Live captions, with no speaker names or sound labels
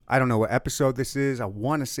I don't know what episode this is. I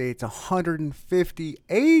want to say it's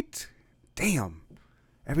 158. Damn.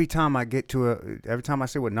 Every time I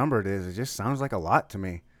say what number it is, it just sounds like a lot to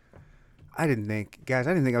me. I didn't think I was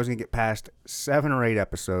going to get past 7 or 8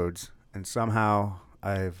 episodes, and somehow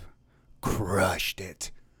I've crushed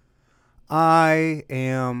it. I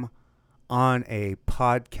am on a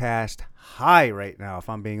podcast high right now, if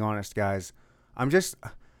I'm being honest, guys. I'm going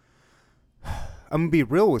to be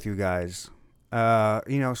real with you guys.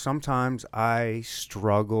 Sometimes I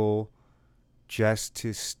struggle just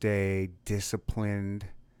to stay disciplined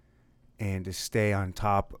and to stay on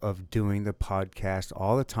top of doing the podcast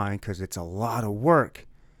all the time because it's a lot of work.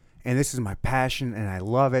 And this is my passion and I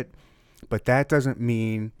love it. But that doesn't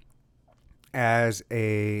mean as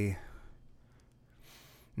a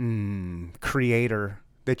creator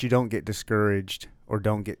that you don't get discouraged or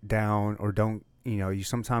don't get down or don't, you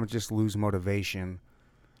sometimes just lose motivation.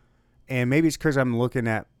 And maybe it's because I'm looking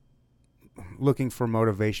for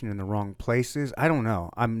motivation in the wrong places. I don't know.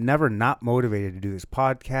 I'm never not motivated to do this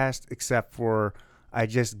podcast, except for I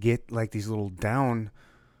just get like these little down.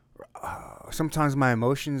 Sometimes my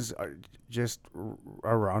emotions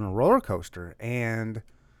are on a roller coaster. And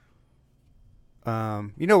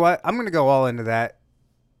you know what? I'm going to go all into that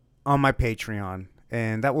on my Patreon.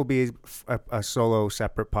 And that will be a solo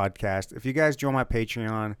separate podcast. If you guys join my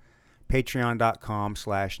Patreon,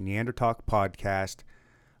 patreon.com/Neandertalk podcast.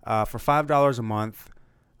 For $5 a month,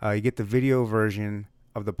 you get the video version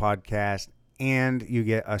of the podcast, and you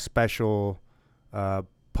get a special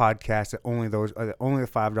podcast that only the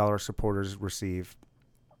 $5 supporters receive.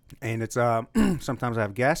 And it's sometimes I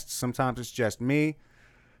have guests, sometimes it's just me,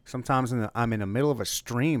 sometimes I'm in the middle of a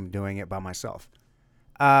stream doing it by myself.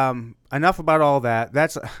 Enough about all that.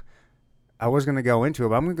 I was going to go into it,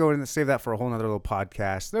 but I'm going to go in and save that for a whole nother little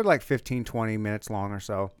podcast. They're like 15, 20 minutes long or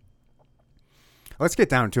so. Let's get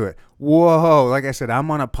down to it. Whoa. Like I said, I'm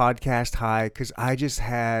on a podcast high because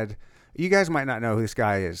you guys might not know who this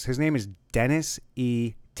guy is. His name is Dennis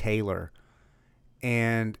E. Taylor.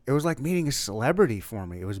 And it was like meeting a celebrity for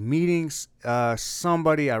me. It was meeting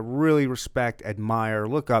somebody I really respect, admire,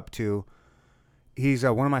 look up to. He's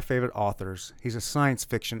one of my favorite authors. He's a science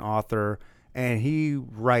fiction author, and he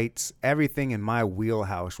writes everything in my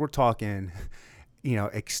wheelhouse. We're talking,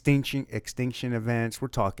 extinction events. We're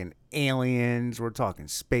talking aliens. We're talking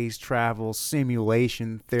space travel,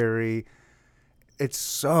 simulation theory. It's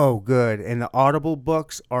so good, and the Audible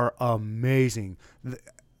books are amazing.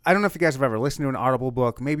 I don't know if you guys have ever listened to an Audible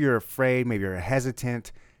book. Maybe you're afraid. Maybe you're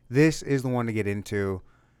hesitant. This is the one to get into.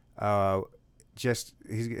 Go to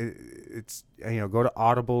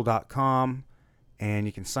audible.com and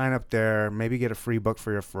you can sign up there, maybe get a free book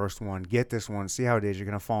for your first one. Get this one, see how it is. You're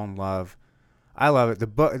going to fall in love. I love it.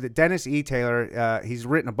 The Dennis E. Taylor, he's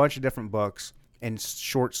written a bunch of different books and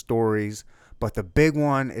short stories, but the big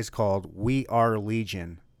one is called We Are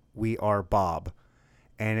Legion. We Are Bob.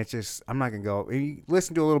 And it's just, I'm not going to go. You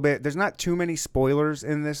listen to a little bit. There's not too many spoilers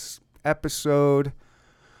in this episode.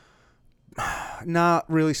 Not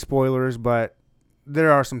really spoilers, but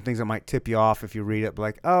there are some things that might tip you off if you read it.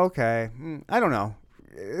 Like, oh, okay. I don't know.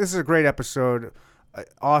 This is a great episode.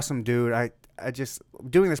 Awesome dude.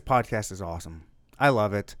 Doing this podcast is awesome. I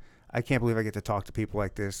love it. I can't believe I get to talk to people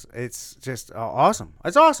like this. It's just awesome.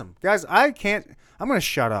 It's awesome. Guys, I'm going to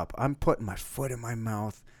shut up. I'm putting my foot in my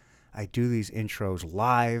mouth. I do these intros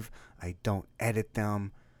live. I don't edit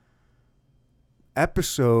them.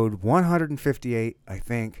 Episode 158, I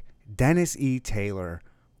think. Dennis E. Taylor.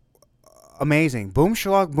 Amazing. Boom,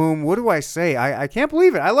 shalag, boom. What do I say? I can't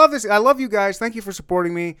believe it. I love this. I love you guys. Thank you for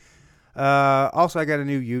supporting me. Also, I got a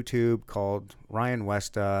new YouTube called Ryan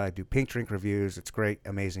Westa. I do pink drink reviews. It's great.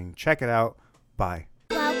 Amazing. Check it out. Bye.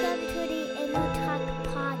 Welcome to the Inno Talk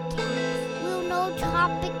podcast. We'll no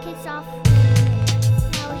topic is off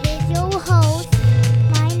limits. Now here's your host,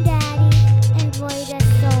 my daddy, and Roy the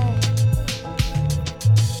Soul.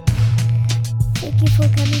 Thank you for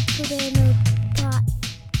coming to the Inno Talk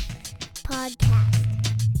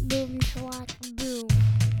podcast. Boom, swat, boom.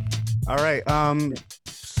 All right.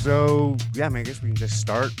 So yeah, man, I guess we can just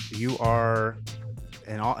start. You are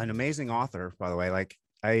an amazing author, by the way. Like,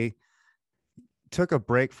 I took a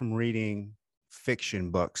break from reading fiction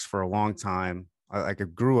books for a long time. I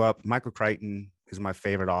grew up. Michael Crichton is my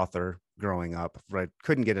favorite author growing up. I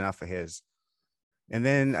couldn't get enough of his. And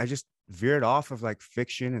then I just veered off of like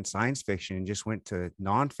fiction and science fiction and just went to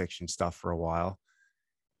nonfiction stuff for a while.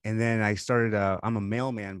 And then I started, I'm a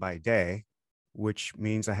mailman by day, which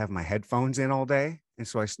means I have my headphones in all day. And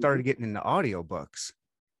so I started getting into audiobooks.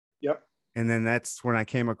 Yep. And then that's when I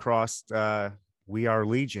came across We Are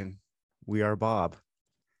Legion, We Are Bob.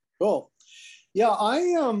 Cool. Yeah,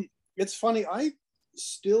 it's funny. I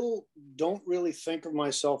still don't really think of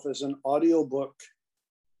myself as an audiobook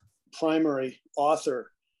primary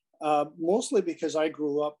author, mostly because I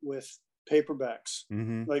grew up with paperbacks,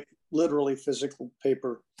 Mm-hmm. like literally physical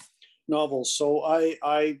paper novels. So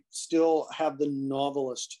I still have the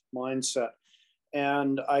novelist mindset,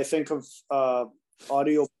 and I think of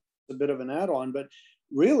audio a bit of an add-on, but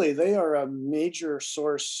really they are a major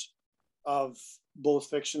source of both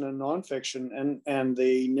fiction and nonfiction, and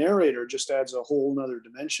the narrator just adds a whole nother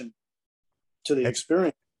dimension to the It's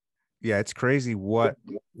experience. Yeah, it's crazy what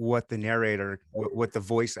the narrator, what the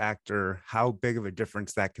voice actor, how big of a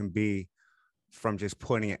difference that can be from just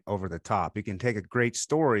putting it over the top. You can take a great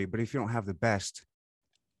story, but if you don't have the best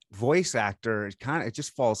voice actor, it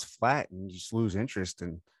just falls flat and you just lose interest.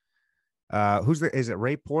 And is it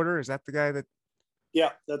Ray Porter? Is that the guy that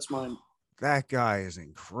Yeah, that's mine. that guy is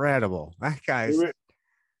incredible. That guy He is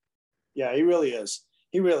Yeah, he really is.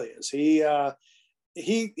 He really is. He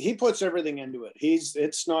puts everything into it.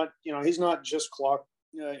 It's not, he's not just clock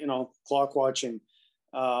watching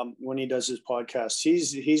when he does his podcast.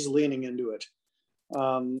 He's leaning into it.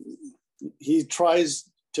 Um, he tries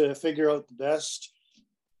to figure out the best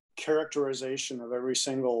characterization of every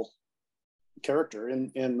single character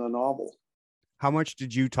in the novel. how much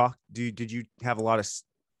did you talk? Did you have a lot of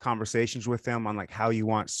conversations with them on like how you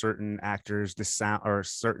want certain actors to sound or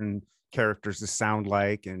certain characters to sound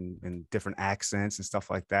like and different accents and stuff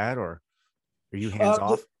like that, or are you hands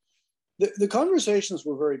Uh, off? the conversations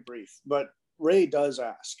were very brief, but Ray does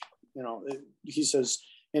ask. He says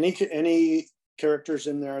any characters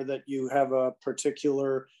in there that you have a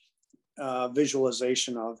particular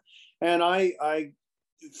visualization of, and I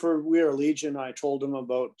for We Are Legion, I told him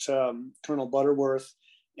about Colonel Butterworth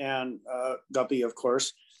and Guppy, of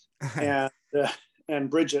course, and and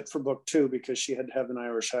Bridget for book 2 because she had to have an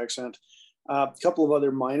Irish accent. A couple of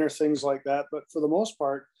other minor things like that, but for the most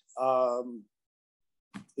part,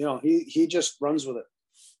 he just runs with it.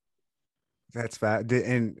 That's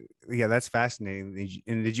fascinating.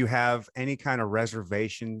 And did you have any kind of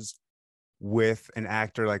reservations with an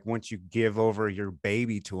actor, like once you give over your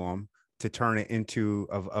baby to him to turn it into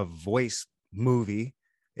a voice movie,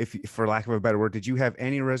 if for lack of a better word, did you have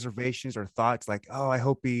any reservations or thoughts like, oh, I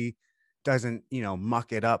hope he doesn't,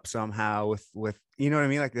 muck it up somehow with you know what I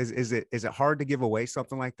mean? Like, is it hard to give away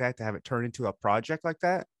something like that to have it turn into a project like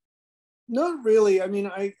that? Not really. I mean,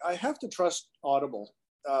 I have to trust Audible.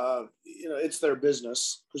 It's their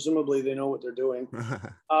business. Presumably, they know what they're doing.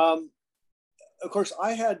 Um, of course,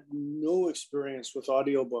 I had no experience with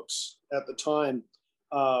audiobooks at the time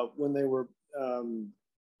when they were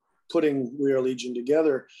putting We Are Legion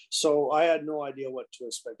together. So I had no idea what to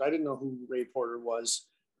expect. I didn't know who Ray Porter was.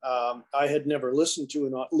 I had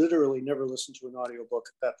literally never listened to an audiobook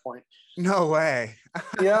at that point. No way.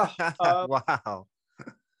 Yeah. Wow.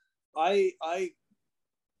 I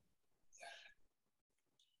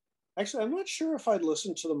actually, I'm not sure if I'd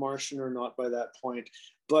listened to The Martian or not by that point,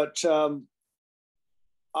 but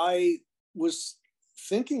I was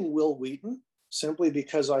thinking Will Wheaton simply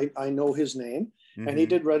because I know his name, and he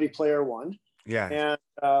did Ready Player One. Yeah.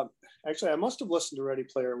 And actually, I must have listened to Ready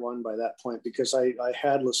Player One by that point because I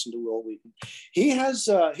had listened to Will Wheaton. He has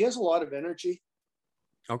a lot of energy.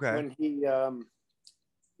 Okay.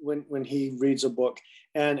 When he reads a book,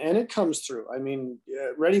 and it comes through. I mean,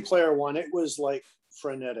 Ready Player One, it was like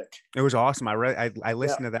frenetic. It was awesome. I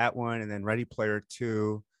listened to that one, and then Ready Player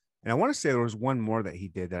Two, and I want to say there was one more that he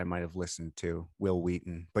did that I might have listened to, Will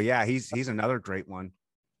Wheaton. But yeah, he's another great one.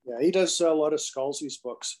 Yeah, he does a lot of Scalzi's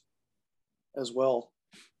books as well,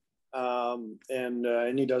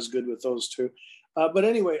 and he does good with those too. But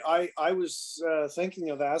anyway, I was thinking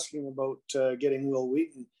of asking about getting Will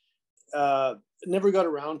Wheaton. Never got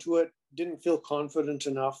around to it. Didn't feel confident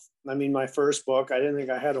enough. I mean, my first book, I didn't think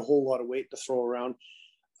I had a whole lot of weight to throw around.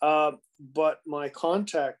 But my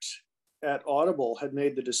contact at Audible had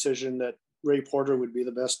made the decision that Ray Porter would be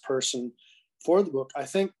the best person for the book. I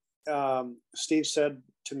think Steve said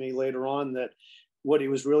to me later on that what he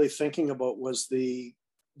was really thinking about was the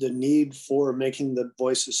need for making the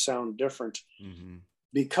voices sound different. Mm-hmm.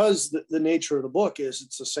 Because the nature of the book is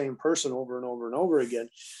it's the same person over and over and over again.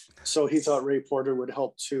 So he thought Ray Porter would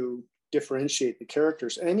help to differentiate the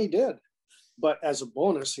characters, and he did. But as a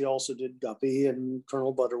bonus, he also did Guppy and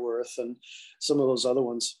Colonel Butterworth and some of those other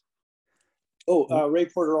ones. Ray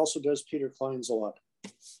Porter also does Peter Clines a lot.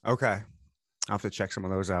 Okay. I'll have to check some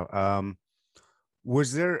of those out.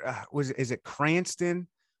 Is it Cranston?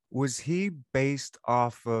 Was he based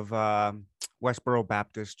off of Westboro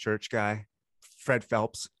Baptist Church guy? Fred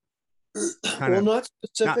Phelps? Well, not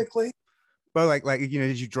specifically, But did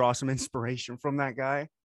you draw some inspiration from that guy?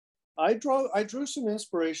 I drew some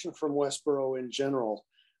inspiration from Westboro in general,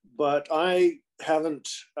 but I haven't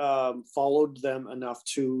followed them enough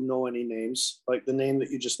to know any names. Like the name that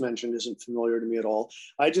you just mentioned isn't familiar to me at all.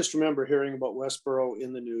 I just remember hearing about Westboro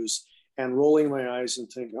in the news and rolling my eyes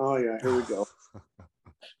and thinking, "Oh yeah, here we go,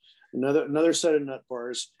 another set of nut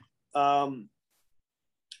bars."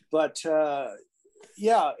 But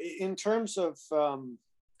yeah, in terms of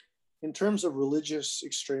religious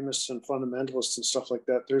extremists and fundamentalists and stuff like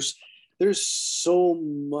that, there's so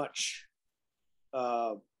much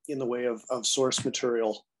in the way of source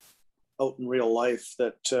material out in real life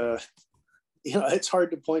that it's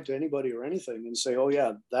hard to point to anybody or anything and say, oh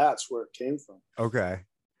yeah, that's where it came from. Okay,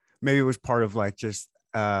 maybe it was part of like just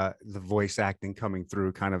the voice acting coming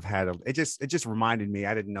through. Kind of had it just reminded me.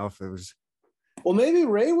 I didn't know if it was. Well, maybe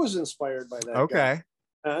Ray was inspired by that. Okay,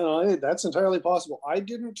 that's entirely possible. I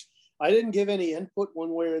didn't give any input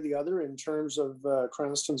one way or the other in terms of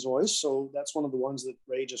Cranston's voice, so that's one of the ones that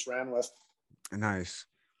Ray just ran with. Nice.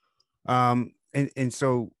 And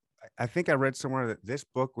so I think I read somewhere that this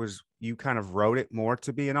book was, you kind of wrote it more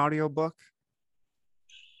to be an audiobook.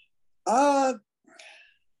 No,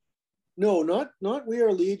 not We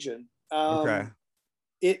Are Legion. Okay.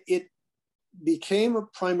 It became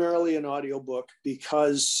primarily an audiobook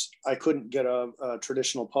because I couldn't get a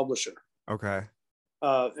traditional publisher. Okay.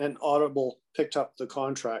 And Audible picked up the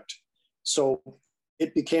contract. So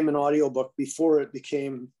it became an audiobook before it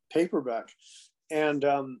became paperback. And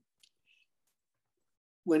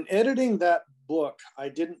when editing that book, I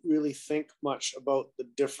didn't really think much about the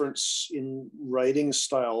difference in writing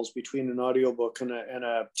styles between an audiobook and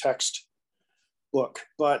a text book.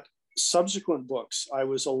 But subsequent books, I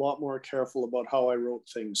was a lot more careful about how I wrote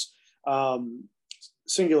things.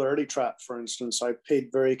 Singularity Trap, for instance, I paid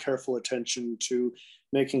very careful attention to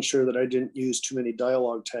making sure that I didn't use too many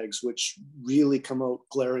dialogue tags, which really come out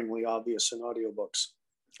glaringly obvious in audiobooks.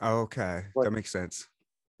 Okay. That makes sense.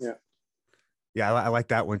 Yeah. Yeah, I like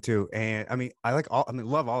that one too. And I mean,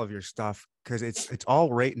 love all of your stuff because it's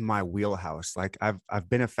all right in my wheelhouse. Like I've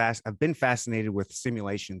been fascinated with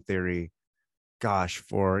simulation theory. Gosh,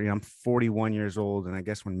 I'm 41 years old, and I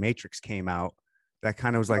guess when Matrix came out, that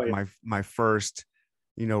kind of was like my first,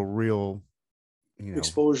 real,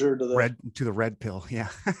 exposure to the red pill. Yeah.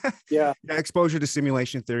 Yeah. Exposure to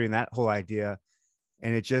simulation theory and that whole idea.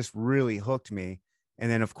 And it just really hooked me. And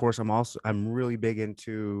then of course I'm really big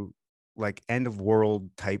into like end of world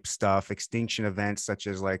type stuff, extinction events such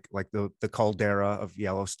as like the caldera of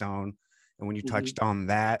Yellowstone. And when you touched on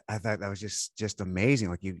that, I thought that was just amazing.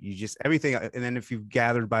 Like you just everything. And then if you've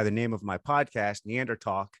gathered by the name of my podcast,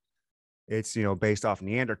 Neandertalk, it's, based off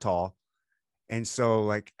Neanderthal. And so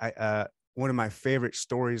like one of my favorite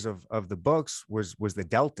stories of the books was the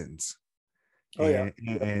Deltans.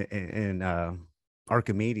 And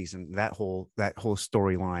Archimedes and that whole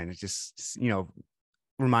storyline. It just,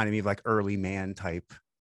 reminded me of like early man type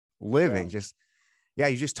living.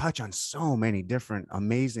 You just touch on so many different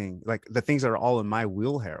amazing, like the things that are all in my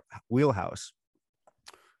wheelhouse.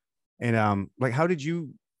 And like, how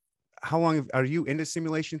long are you into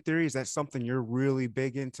simulation theory? Is that something you're really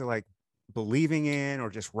big into, like believing in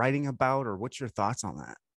or just writing about, or what's your thoughts on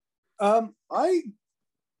that?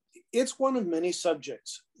 It's one of many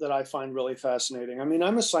subjects that I find really fascinating. I mean,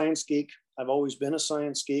 I'm a science geek. I've always been a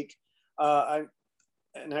science geek. I'm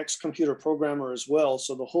an ex-computer programmer as well.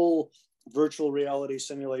 So the whole virtual reality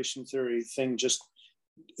simulation theory thing just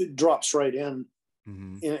drops right in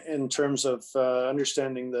terms of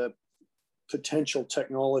understanding the potential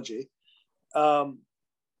technology.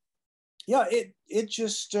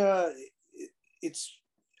 It's,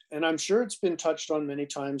 and I'm sure it's been touched on many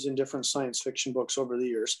times in different science fiction books over the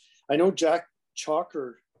years. I know Jack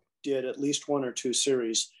Chalker did at least one or two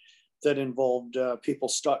series that involved people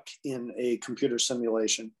stuck in a computer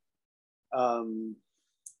simulation.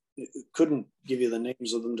 Couldn't give you the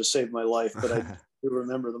names of them to save my life, but I do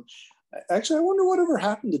remember them. Actually, I wonder whatever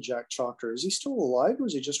happened to Jack Chalker. Is he still alive or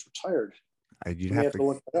is he just retired? You'd have to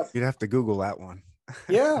look that up. You'd have to Google that one.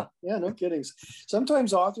 Yeah, no kidding.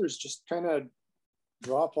 Sometimes authors just kind of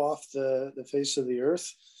drop off the face of the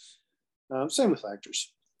earth. Same with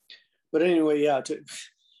actors. But anyway,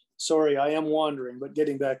 sorry, I am wandering, but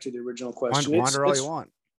getting back to the original question. Wander all you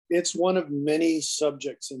want. It's one of many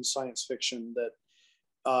subjects in science fiction that,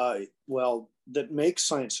 that makes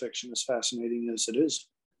science fiction as fascinating as it is.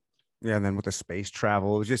 Yeah, and then with the space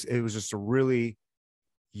travel, it was just a really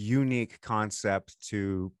unique concept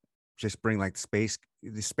to just bring like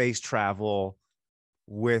the space travel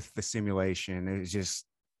with the simulation. It was just,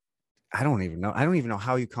 I don't even know. I don't even know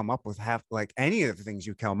how you come up with half like any of the things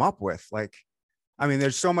you come up with. Like, I mean,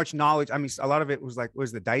 there's so much knowledge. I mean, a lot of it was like,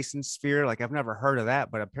 was the Dyson sphere. Like, I've never heard of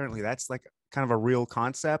that, but apparently that's like kind of a real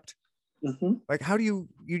concept. Hmm. Like, how do you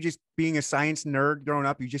just being a science nerd growing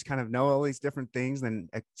up, you just kind of know all these different things, then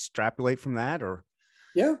extrapolate from that, or?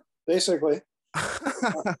 Yeah, basically.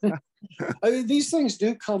 I mean, these things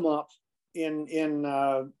do come up in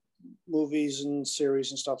movies and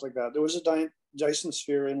series and stuff like that. There was a Dyson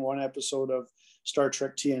sphere in one episode of Star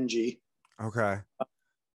Trek TNG. Okay.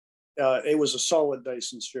 It was a solid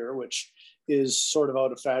Dyson sphere, which is sort of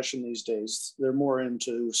out of fashion these days. They're more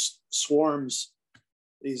into swarms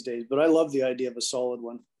these days, but I love the idea of a solid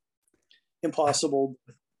one. Impossible,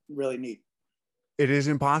 really neat. It is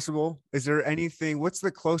impossible. Is there anything, what's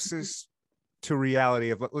the closest to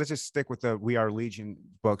reality of, let's just stick with the We Are Legion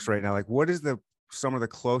books right now. Like, what is some of the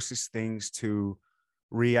closest things to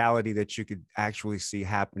reality that you could actually see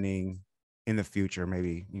happening in the future,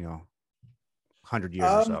 maybe, 100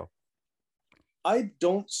 years or so? I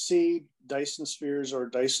don't see Dyson spheres or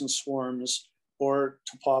Dyson swarms or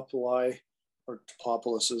topopoli or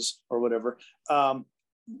topopolises or whatever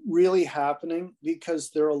really happening,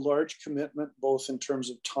 because they're a large commitment, both in terms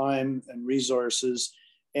of time and resources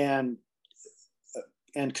and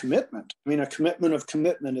commitment. I mean, a commitment of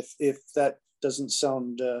commitment, if that doesn't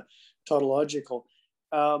sound tautological.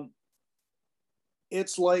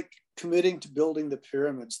 It's like committing to building the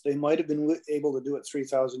pyramids. They might have been able to do it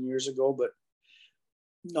 3,000 years ago, but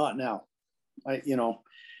not now. I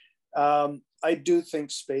do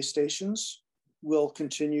think space stations will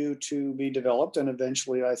continue to be developed, and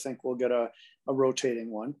eventually I think we'll get a rotating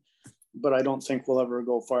one, but I don't think we'll ever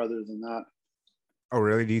go farther than that. Oh,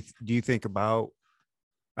 really? Do you think about,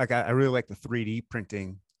 like, I really like the 3D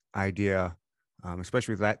printing idea,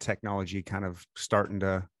 especially with that technology kind of starting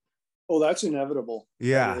to. Oh, that's inevitable.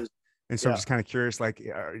 Yeah. That is. And so Yeah. I'm just kind of curious, like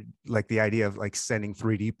the idea of like sending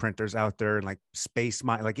 3D printers out there and like space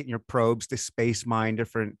mine, like getting your probes to space mine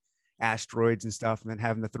different asteroids and stuff, and then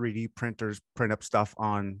having the 3D printers print up stuff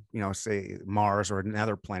on, say Mars or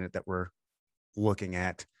another planet that we're looking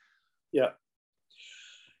at. Yeah.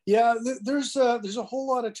 Yeah, there's a whole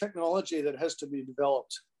lot of technology that has to be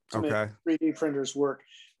developed to make 3D printers work.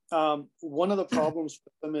 One of the problems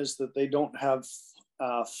with them is that they don't have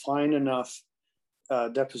fine enough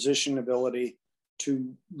deposition ability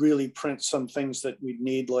to really print some things that we'd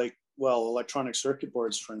need, like, well, electronic circuit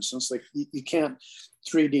boards, for instance. Like, you can't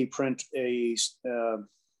 3D print an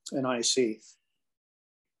IC.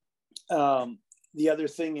 The other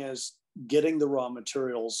thing is getting the raw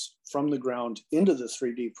materials from the ground into the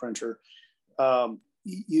 3D printer.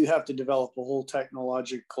 You have to develop a whole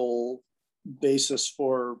technological basis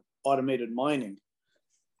for automated mining,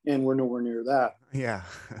 and we're nowhere near that. Yeah.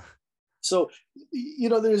 So,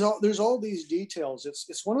 there's all these details.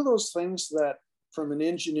 It's one of those things that, from an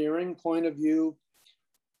engineering point of view,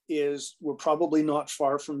 we're probably not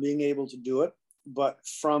far from being able to do it. But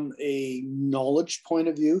from a knowledge point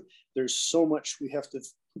of view, there's so much we have to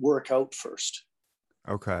work out first.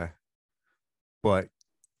 Okay. But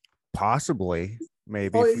possibly,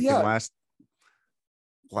 maybe, if we can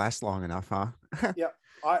last long enough, huh? Yeah,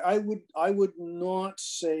 I would not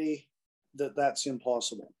say that that's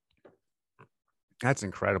impossible. That's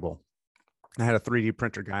incredible. I had a 3D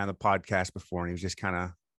printer guy on the podcast before, and he was just kind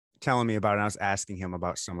of telling me about it. And I was asking him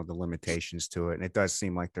about some of the limitations to it. And it does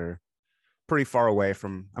seem like they're pretty far away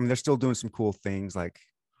from, I mean, they're still doing some cool things. Like,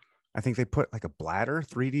 I think they put like a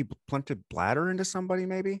 3D printed bladder into somebody,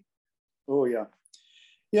 maybe. Oh, yeah.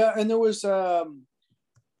 Yeah. And there was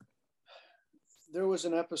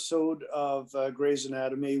an episode of Grey's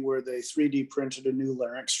Anatomy where they 3D printed a new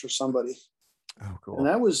larynx for somebody. Oh, cool. And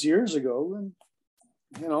that was years ago. And,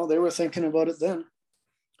 they were thinking about it then.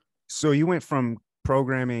 So you went from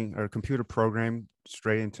programming or computer program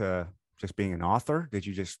straight into just being an author? Did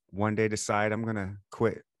you just one day decide I'm going to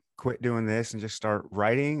quit doing this and just start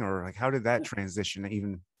writing? Or like, how did that transition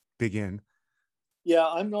even begin? Yeah,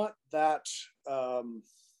 I'm not that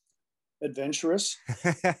adventurous.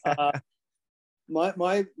 My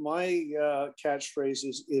catchphrase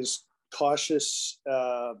is cautious,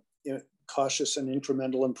 cautious and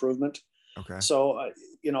incremental improvement. Okay. So,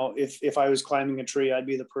 if I was climbing a tree, I'd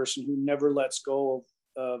be the person who never lets go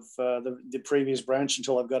of the previous branch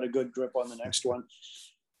until I've got a good grip on the next one.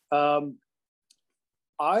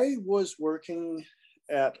 I was working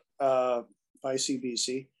at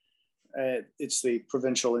ICBC. It's the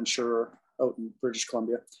provincial insurer out in British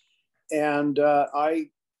Columbia. And I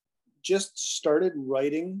just started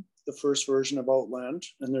writing the first version of Outland.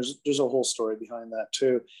 And there's a whole story behind that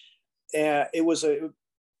too. It was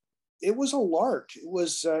it was a lark. It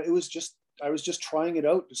was just, I was just trying it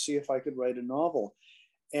out to see if I could write a novel.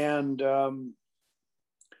 And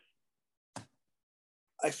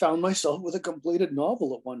I found myself with a completed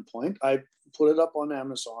novel at one point. I put it up on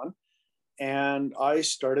Amazon, and I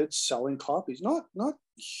started selling copies. Not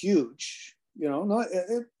huge, not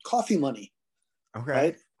coffee money, Okay.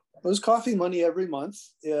 right? It was coffee money every month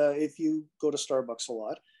if you go to Starbucks a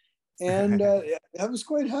lot, and I was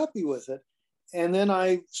quite happy with it. And then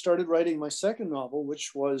I started writing my second novel,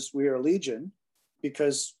 which was We Are Legion,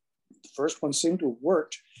 because the first one seemed to have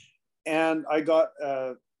worked, and I got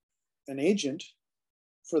an agent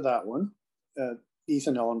for that one,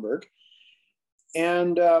 Ethan Ellenberg.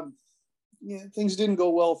 And things didn't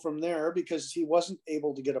go well from there because he wasn't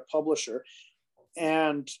able to get a publisher.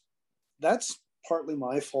 And that's partly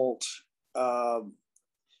my fault,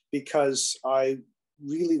 because I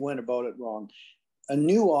really went about it wrong. A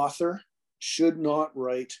new author should not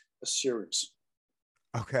write a series.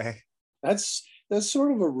 Okay. That's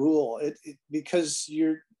sort of a rule, because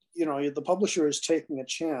the publisher is taking a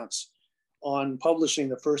chance on publishing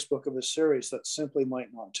the first book of a series that simply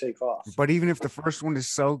might not take off. But even if the first one is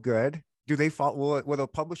so good, do they fall? Will the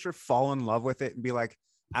publisher fall in love with it and be like,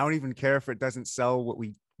 I don't even care if it doesn't sell what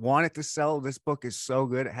we want it to sell. This book is so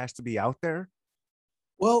good, it has to be out there.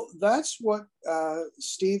 Well, that's what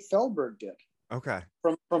Steve Felberg did. Okay.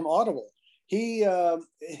 From Audible. He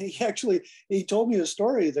told me a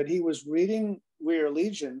story that he was reading We Are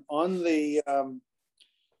Legion on the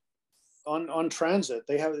on transit.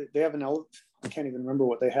 They have I can't even remember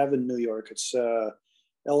what they have in New York. It's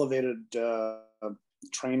elevated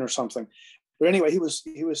train or something. But anyway, he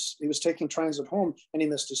was taking transit home, and he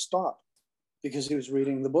missed his stop because he was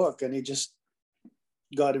reading the book, and he just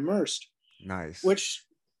got immersed. Nice. Which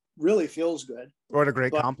really feels good. What a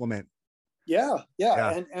great compliment. Yeah.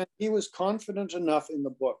 And he was confident enough in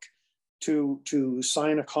the book to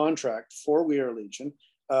sign a contract for We Are Legion,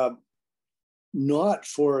 not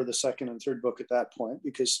for the second and third book at that point,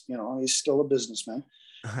 because he's still a businessman.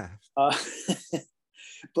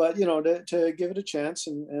 But to give it a chance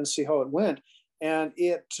and see how it went, and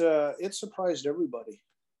it surprised everybody.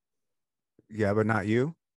 Yeah, but not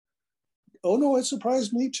you. Oh no, it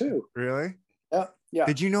surprised me too. Really? Yeah.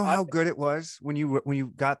 Did you know how good it was when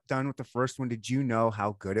you got done with the first one? Did you know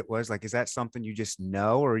how good it was? Like, is that something you just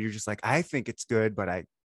know, or you're just like, I think it's good, but I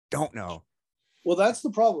don't know? Well, that's the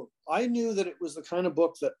problem. I knew that it was the kind of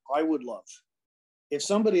book that I would love. If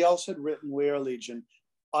somebody else had written We Are Legion,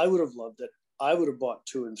 I would have loved it. I would have bought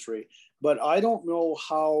 2 and 3. But I don't know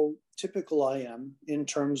how typical I am in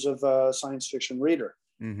terms of a science fiction reader.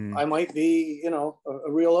 Mm-hmm. I might be, a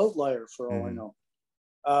real outlier for all I know.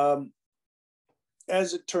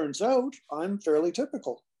 As it turns out, I'm fairly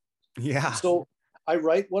typical. Yeah. So I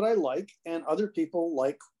write what I like, and other people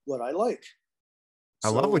like what I like. I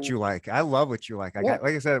love what you like. I love what you like. Yeah.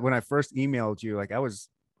 Like I said, when I first emailed you, like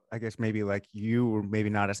I guess maybe like you were maybe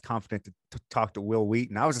not as confident to talk to Will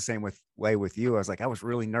Wheaton. I was the same way with you. I was like, I was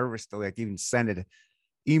really nervous to like even send an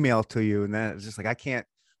email to you. And then it's just like, I can't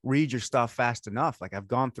read your stuff fast enough. Like I've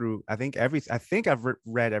gone through, I think I've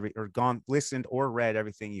read listened or read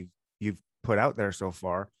everything you've put out there so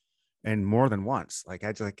far, and more than once. Like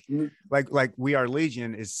I just like We Are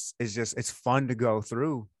Legion is just, it's fun to go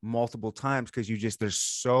through multiple times because there's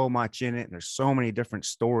so much in it, and there's so many different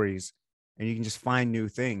stories, and you can just find new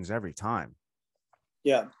things every time.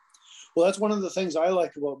 Yeah. Well, that's one of the things I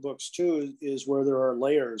like about books too, is where there are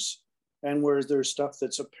layers, and where there's stuff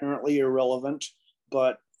that's apparently irrelevant,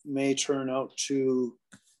 but may turn out to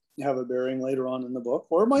have a bearing later on in the book,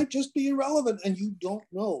 or it might just be irrelevant and you don't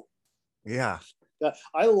know. Yeah.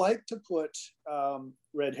 I like to put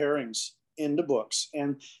red herrings into books,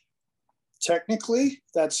 and technically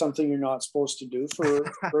that's something you're not supposed to do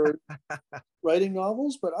for writing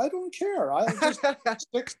novels, but I don't care. I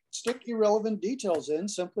just stick irrelevant details in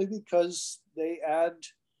simply because they add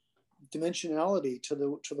dimensionality to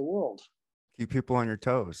the world. Keep people on your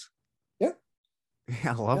toes. Yeah.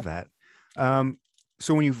 Yeah, I love that.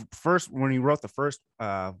 So when you wrote the first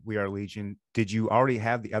We Are Legion, did you already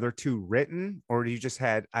have the other 2 written, or you just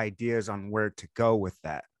had ideas on where to go with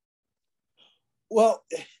that? Well,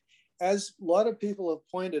 as a lot of people have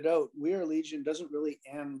pointed out, We Are Legion doesn't really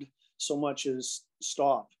end so much as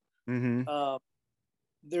stop. Mm-hmm.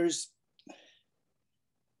 There's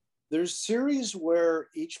series where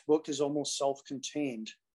each book is almost self-contained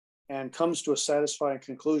and comes to a satisfying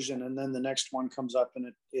conclusion, and then the next one comes up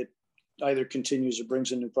and it either continues or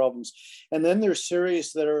brings in new problems. And then there's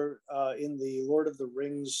series that are in the Lord of the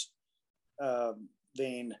Rings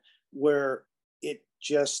vein, where it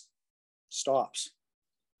just stops.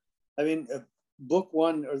 I mean, book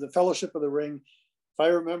one, or the Fellowship of the Ring, if I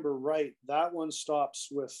remember right, that one stops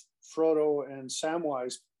with Frodo and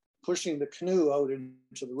Samwise pushing the canoe out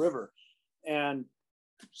into the river. And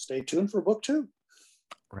stay tuned for book two.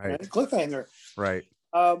 Right. Cliffhanger. Right.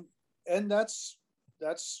 And that's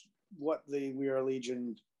what the We Are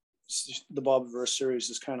Legion, the Bobiverse series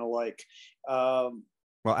is kind of like. Well,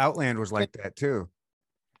 Outland was like that too.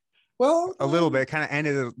 Well, A little bit. Kind of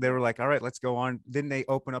ended. They were like, "All right, let's go on." Didn't they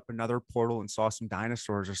open up another portal and saw some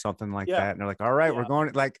dinosaurs or something like that? And they're like, "All right, we're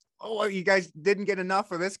going." Like, oh, you guys didn't get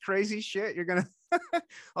enough of this crazy shit. You're gonna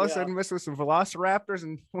all of a sudden mess with some velociraptors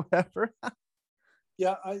and whatever.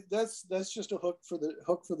 Yeah, that's just a hook for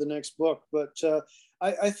the next book. But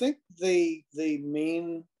I think the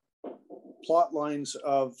main plot lines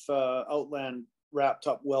of Outland wrapped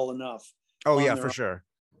up well enough. Oh yeah, for sure.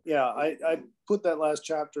 Yeah, I put that last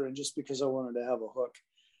chapter in just because I wanted to have a hook.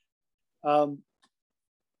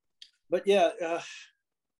 But yeah,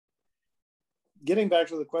 getting back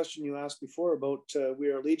to the question you asked before about We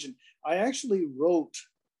Are Legion, I actually wrote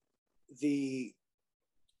the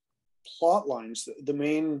plot lines, the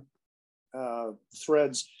main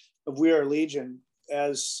threads of We Are Legion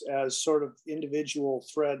as sort of individual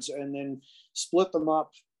threads, and then split them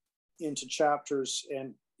up into chapters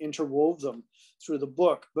and interwove them through the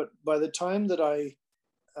book. But by the time that I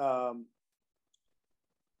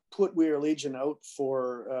put We Are Legion out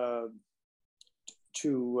for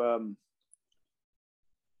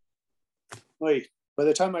by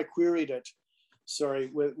the time I queried it,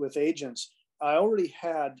 with agents, I already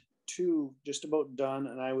had 2 just about done,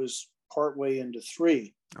 and I was partway into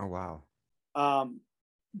 3. Oh wow.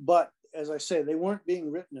 But as I say, they weren't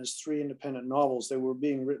being written as 3 independent novels. They were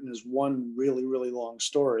being written as one really, really long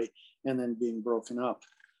story and then being broken up.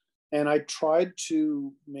 And I tried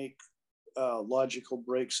to make logical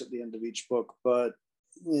breaks at the end of each book, but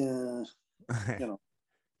bit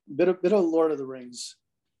of Lord of the Rings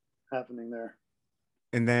happening there.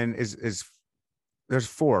 And then is there's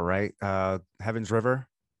 4, right? Heaven's River.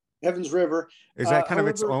 Heaven's River. Is that kind of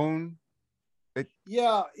its own?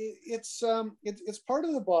 It's part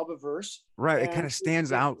of the Bobiverse. Right. It kind of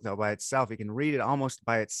stands out though by itself. You can read it almost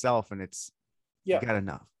by itself, and you got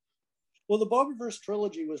enough. Well, the Bobiverse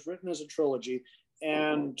trilogy was written as a trilogy,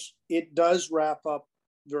 and it does wrap up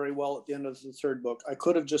very well at the end of the 3rd book. I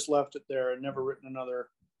could have just left it there and never written another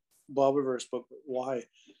Bobiverse book, but why?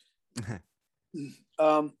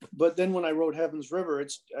 But then when I wrote Heaven's River,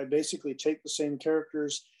 I basically take the same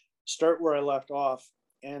characters, start where I left off,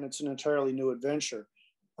 and it's an entirely new adventure.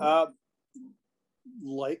 Like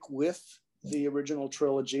with the original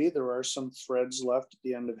trilogy, there are some threads left at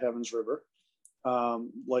the end of Heaven's River,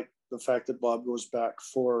 like the fact that Bob goes back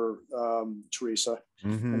for Teresa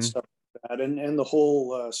and stuff like that, and the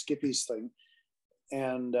whole Skippy's thing,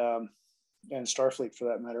 and Starfleet for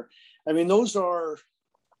that matter. I mean, those are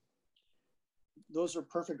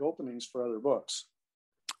perfect openings for other books.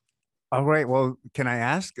 All right. Well, can I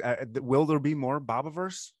ask, will there be more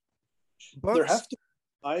Bobiverse books? There have to.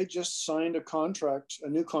 I just signed a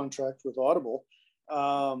new contract with Audible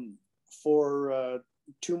for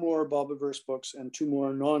 2 more Bobiverse books and 2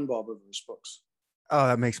 more non-Bobiverse books. Oh,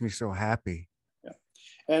 that makes me so happy. Yeah,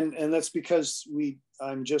 and that's because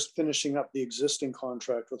I'm just finishing up the existing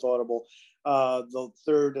contract with Audible. The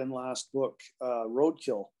 3rd and last book,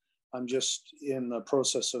 Roadkill, I'm just in the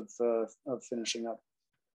process of finishing up.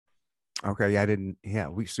 Okay. Yeah,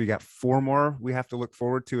 so you got 4 more we have to look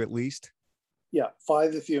forward to at least? Yeah,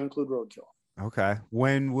 5 if you include Roadkill. Okay.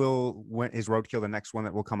 When is Roadkill the next one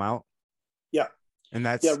that will come out? Yeah. And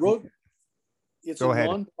that's... It's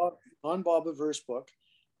a non-Bobiverse book.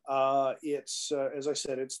 It's, as I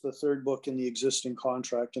said, it's the 3rd book in the existing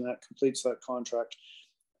contract, and that completes that contract.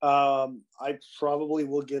 I probably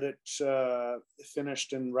will get it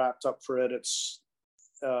finished and wrapped up for edits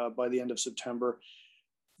by the end of September.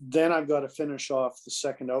 Then I've got to finish off the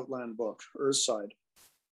 2nd Outland book, Earthside.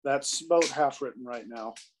 That's about half written right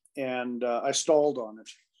now, and I stalled on it,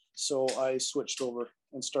 so I switched over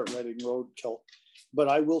and start writing Roadkill. But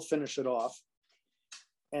I will finish it off,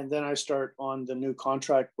 and then I start on the new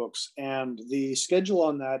contract books. And the schedule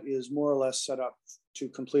on that is more or less set up to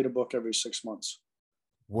complete a book every 6 months.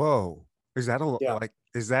 Whoa. Is that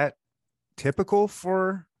is that typical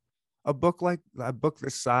for a book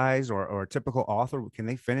this size, or a typical author? He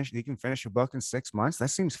can finish a book in 6 months? That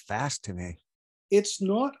seems fast to me. It's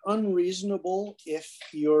not unreasonable if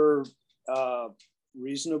you're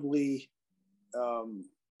reasonably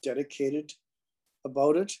dedicated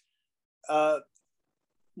about it.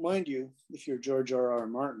 Mind you, if you're George R.R.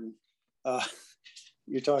 Martin,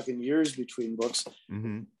 you're talking years between books.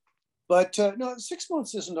 Mm-hmm. But no, 6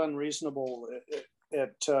 months isn't unreasonable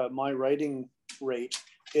at my writing rate.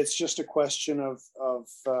 It's just a question of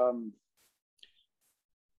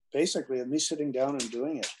basically of me sitting down and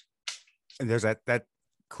doing it. And there's that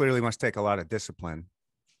clearly must take a lot of discipline.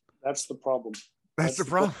 That's the problem. That's the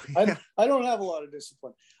problem. I don't have a lot of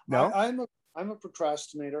discipline. No, I'm a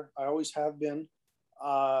procrastinator. I always have been.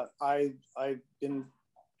 I've been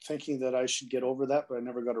thinking that I should get over that, but I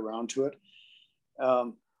never got around to it.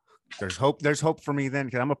 There's hope. There's hope for me then,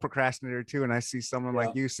 because I'm a procrastinator too, and I see someone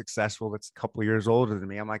like you successful that's a couple of years older than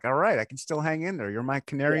me. I'm like, all right, I can still hang in there. You're my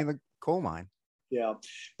canary in the coal mine. Yeah,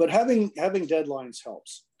 but having deadlines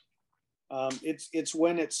helps. It's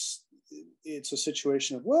when it's a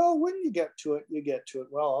situation of, well, when you get to it, you get to it.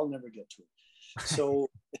 Well, I'll never get to it. So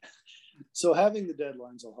so having the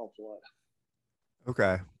deadlines will help a lot.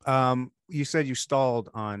 Okay. You said you stalled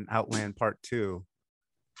on Outland Part 2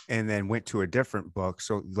 and then went to a different book.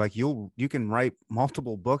 So like you can write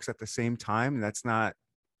multiple books at the same time. And that's not,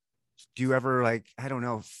 do you ever like, I don't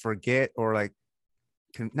know, forget or like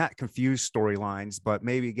not confuse storylines, but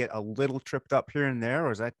maybe get a little tripped up here and there?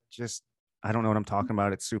 Or is that just, I don't know what I'm talking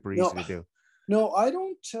about. It's super easy to do. No, I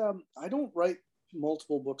don't write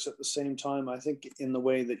multiple books at the same time. I think in the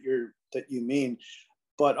way that you mean,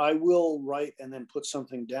 but I will write and then put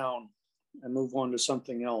something down and move on to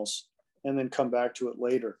something else and then come back to it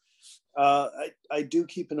later. I do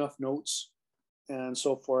keep enough notes and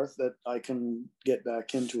so forth that I can get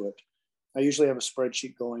back into it. I usually have a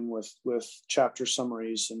spreadsheet going with chapter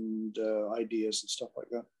summaries and ideas and stuff like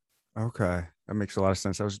that. Okay, that makes a lot of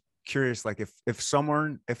sense. I was curious, like if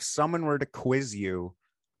someone were to quiz you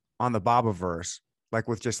on the Bobaverse, like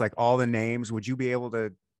with just like all the names, would you be able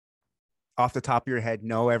to, off the top of your head,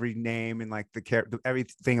 know every name and like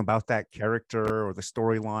everything about that character or the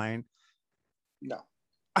storyline? No.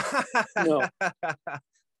 No.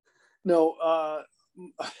 I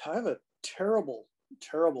have a terrible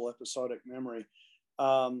episodic memory.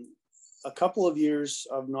 A couple of years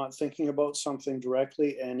of not thinking about something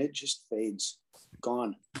directly, and it just fades,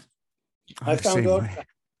 gone. I found out.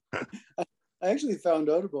 I actually found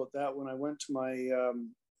out about that when I went to my. I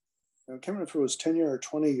can't remember if it was 10-year or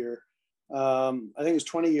 20-year. I think it was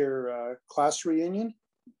 20-year class reunion,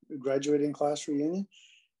 graduating class reunion,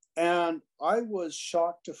 and I was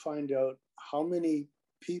shocked to find out how many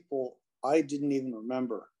people I didn't even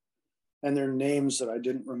remember, and their names that I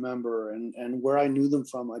didn't remember, and where I knew them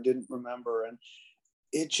from I didn't remember, and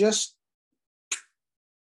it just,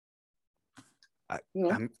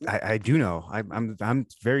 I do know. I'm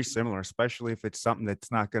very similar, especially if it's something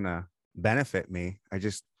that's not gonna benefit me.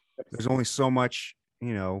 There's only so much,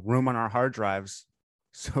 room on our hard drives,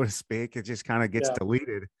 so to speak. It just kind of gets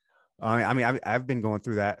deleted. I mean, I've been going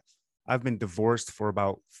through that. I've been divorced for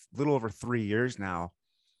about a little over 3 years now,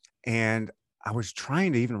 and I was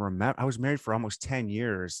trying to even remember. I was married for almost 10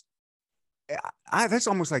 years. That's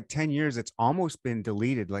almost like 10 years. It's almost been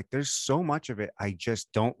deleted. Like there's so much of it I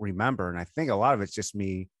just don't remember. And I think a lot of it's just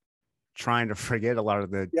me trying to forget a lot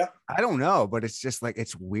of I don't know, but it's just like,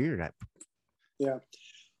 it's weird. Yeah.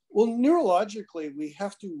 Well, neurologically, we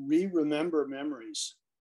have to remember memories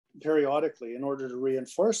periodically in order to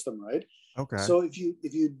reinforce them, right? Okay. So if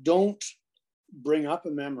you don't bring up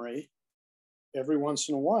a memory every once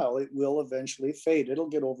in a while, it will eventually fade. It'll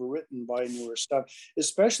get overwritten by newer stuff,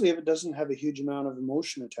 especially if it doesn't have a huge amount of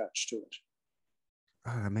emotion attached to it.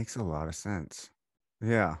 Oh, that makes a lot of sense.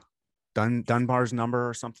 Yeah. Dunbar's number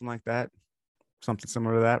or something like that. Something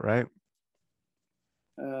similar to that, right?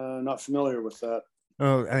 Not familiar with that.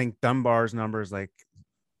 Oh, I think Dunbar's number is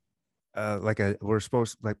we're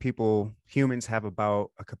supposed, like humans have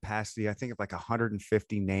about a capacity, I think of like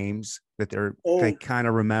 150 names that they kind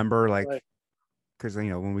of remember, like, right. Because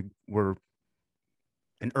when we were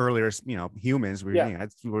in earlier humans, we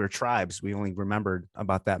were tribes, we only remembered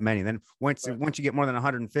about that many. Then once you get more than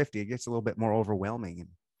 150, it gets a little bit more overwhelming.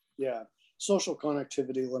 Yeah, social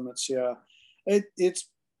connectivity limits. Yeah,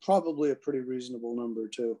 it's probably a pretty reasonable number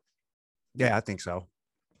too. Yeah, I think so.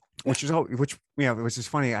 Which it was just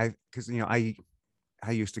funny. Because I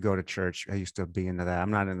used to go to church. I used to be into that.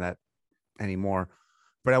 I'm not in that anymore.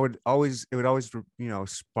 But it would always,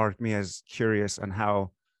 spark me as curious on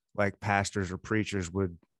how like pastors or preachers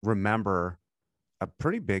would remember a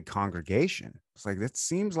pretty big congregation. It's like, that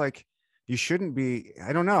seems like you shouldn't be,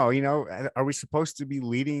 I don't know, are we supposed to be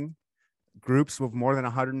leading groups with more than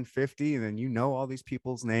 150 and then all these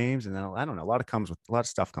people's names? And then I don't know, a lot of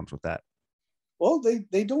stuff comes with that. Well,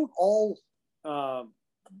 they don't all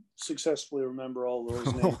successfully remember all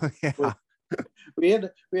those names. Yeah. We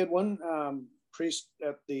had one priest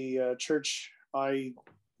at the church I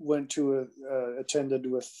went to attended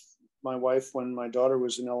with my wife when my daughter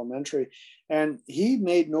was in elementary, and he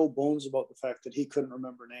made no bones about the fact that he couldn't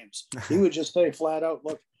remember names. He would just say flat out,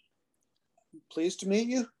 "Look, pleased to meet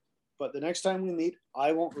you, but the next time we meet,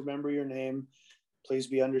 I won't remember your name. Please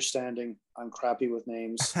be understanding. I'm crappy with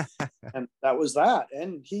names." And that was that.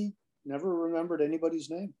 And he never remembered anybody's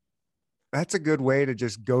name. That's a good way to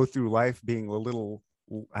just go through life being a little,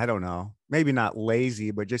 I don't know, maybe not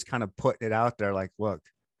lazy, but just kind of putting it out there like, look,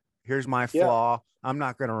 here's my flaw. I'm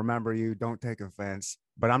not going to remember you. Don't take offense,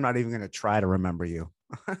 but I'm not even going to try to remember you.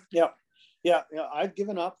 Yeah. I've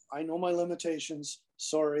given up. I know my limitations.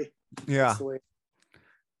 Sorry. Yeah.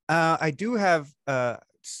 I do have, I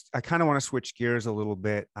kind of want to switch gears a little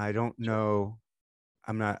bit. I don't know.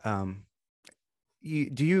 I'm not,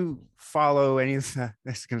 do you follow any of the,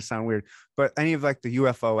 this is going to sound weird, but any of like the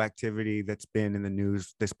UFO activity that's been in the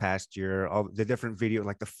news this past year, all the different video,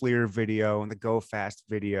 like the FLIR video and the Go Fast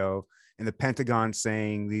video, and the Pentagon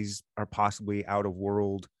saying these are possibly out of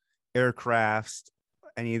world aircrafts,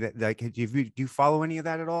 any of that, like, do you follow any of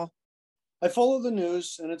that at all? I follow the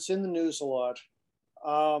news, and it's in the news a lot.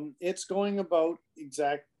 It's going about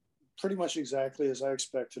pretty much exactly as I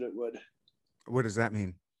expected it would. What does that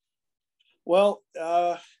mean? Well,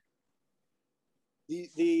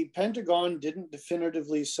 the Pentagon didn't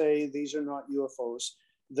definitively say these are not UFOs.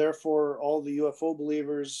 Therefore, all the UFO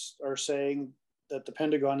believers are saying that the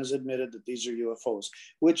Pentagon has admitted that these are UFOs,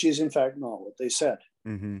 which is in fact not what they said.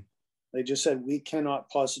 Mm-hmm. They just said we cannot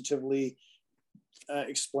positively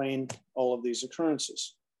explain all of these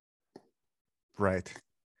occurrences. Right.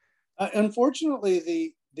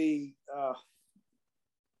 Unfortunately, the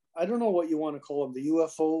I don't know what you want to call them, the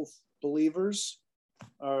UFO believers,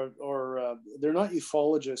 or they're not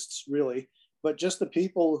ufologists really, but just the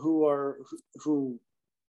people who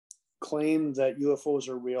claim that UFOs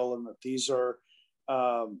are real and that these are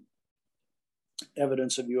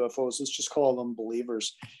evidence of UFOs. Let's just call them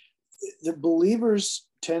believers. The believers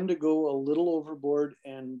tend to go a little overboard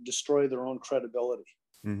and destroy their own credibility.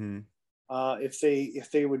 Mm-hmm.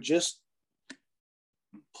 If they would just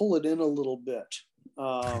pull it in a little bit,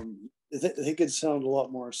 they could sound a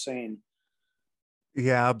lot more sane.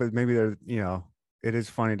 Yeah, but maybe they're, it is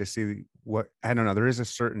funny to see what, I don't know. There is a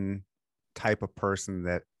certain type of person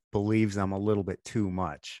that believes them a little bit too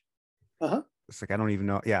much. Uh-huh. It's like, I don't even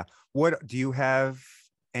know. Yeah. What do you have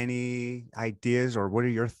any ideas, or what are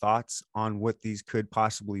your thoughts on what these could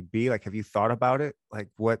possibly be? Like, have you thought about it? Like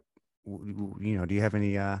what, do you have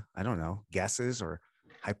any, I don't know, guesses or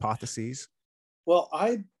hypotheses? Well,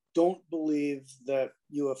 I don't believe that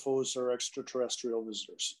UFOs are extraterrestrial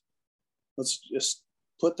visitors. Let's just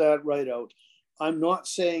put that right out. I'm not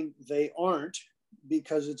saying they aren't,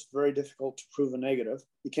 because it's very difficult to prove a negative.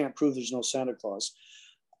 You can't prove there's no Santa Claus.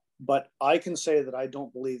 But I can say that I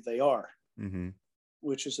don't believe they are, mm-hmm.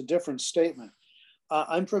 which is a different statement.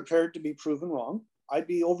 I'm prepared to be proven wrong. I'd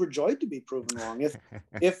be overjoyed to be proven wrong. If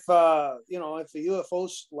the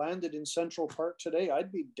UFOs landed in Central Park today,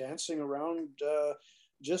 I'd be dancing around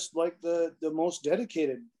just like the most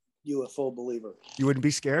dedicated UFO believer. You wouldn't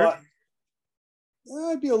be scared?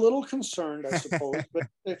 I'd be a little concerned, I suppose. But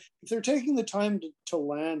if they're taking the time to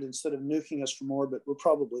land instead of nuking us from orbit, we're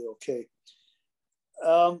probably okay.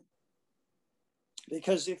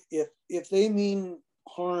 Because if they mean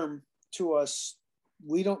harm to us,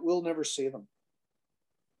 we'll never see them.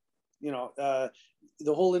 The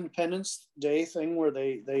whole Independence Day thing where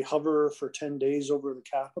they hover for 10 days over the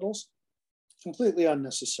capitals, completely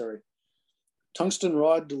unnecessary. Tungsten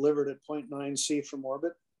rod delivered at 0.9 C from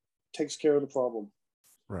orbit takes care of the problem.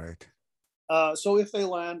 Right. So if they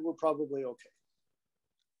land, we're probably okay.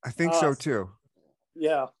 I think so too.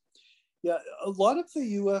 Yeah. A lot of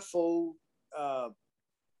the UFO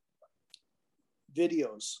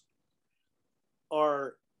videos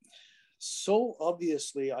are so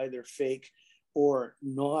obviously either fake or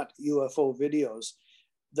not UFO videos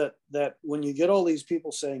that when you get all these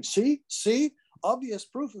people saying, see, obvious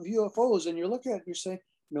proof of UFOs, and you're looking at it and you're saying,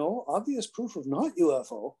 no, obvious proof of not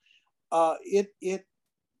UFO, it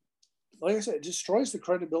like I said, it destroys the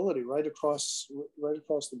credibility right across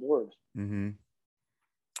the board. Mm-hmm.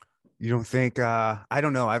 You don't think? I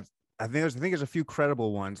don't know. I think there's a few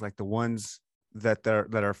credible ones, like the ones that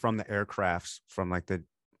are from the aircrafts, from like the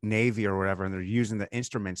Navy or whatever, and they're using the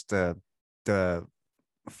instruments to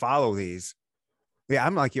follow these. Yeah,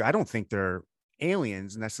 I'm like you. I don't think they're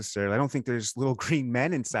aliens necessarily. I don't think there's little green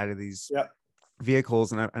men inside of these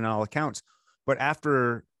vehicles and all accounts. But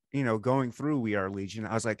after going through We Are Legion,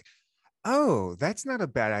 I was like, oh, that's not a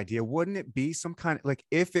bad idea. Wouldn't it be some kind of, like,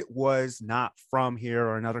 if it was not from here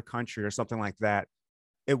or another country or something like that,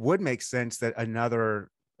 it would make sense that another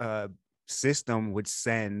system would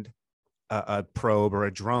send a probe or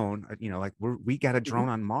a drone, like we got a drone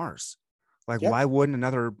on Mars. Like, Yeah, why wouldn't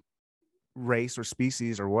another race or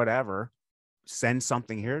species or whatever send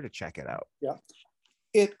something here to check it out? yeah,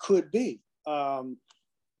 it could be.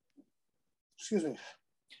 Excuse me.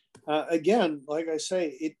 Again, like I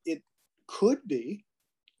say, it could be,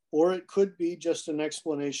 or it could be just an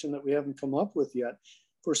explanation that we haven't come up with yet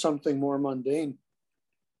for something more mundane.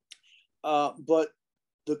 But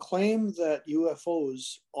the claim that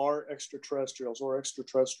UFOs are extraterrestrials or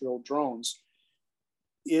extraterrestrial drones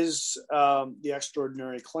is the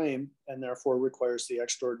extraordinary claim, and therefore requires the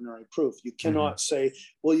extraordinary proof. You cannot say,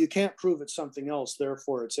 well, you can't prove it's something else,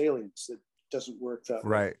 therefore it's aliens. It doesn't work that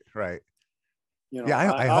way. Right. You know,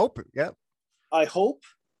 Yeah, I hope. Yeah. I hope,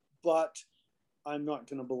 but I'm not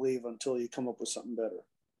going to believe until you come up with something better.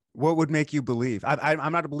 What would make you believe?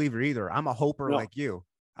 I'm not a believer either. I'm a hoper No. like you.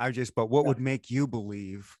 But what would make you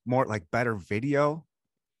believe? More like better video?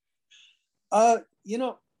 You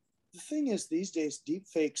know, the thing is, these days, deep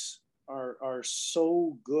fakes are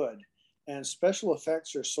so good, and special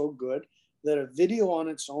effects are so good that a video on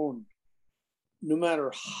its own, no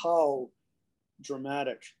matter how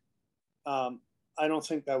dramatic, I don't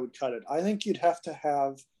think that would cut it. I think you'd have to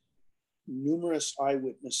have numerous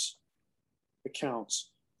eyewitness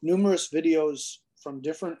accounts, numerous videos from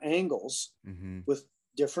different angles with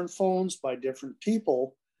different phones by different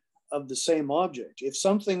people of the same object. If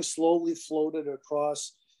something slowly floated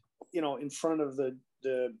across, in front of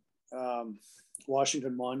the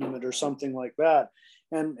Washington Monument or something like that,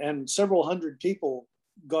 and several hundred people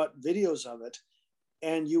got videos of it,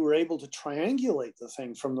 and you were able to triangulate the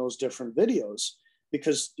thing from those different videos,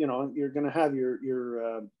 because you're going to have your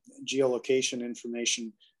geolocation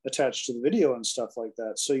information attached to the video and stuff like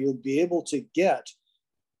that, so you'll be able to get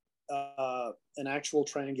an actual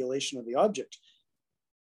triangulation of the object.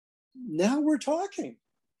 Now we're talking.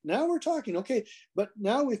 Okay, but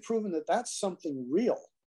now we've proven that that's something real,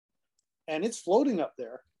 and it's floating up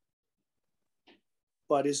there.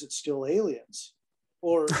 But is it still aliens,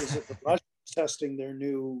 or is it the Russians testing their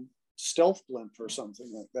new stealth blimp or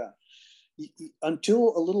something like that?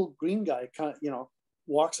 Until a little green guy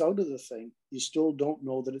walks out of the thing, you still don't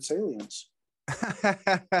know that it's aliens.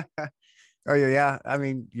 Oh yeah. I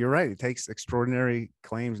mean, you're right. It takes extraordinary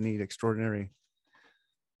claims, need extraordinary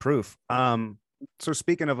proof. So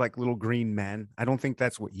speaking of like little green men, I don't think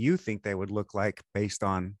that's what you think they would look like based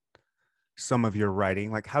on some of your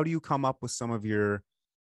writing. Like, how do you come up with some of your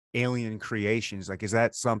alien creations? Like, is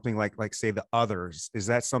that something like say the Others? Is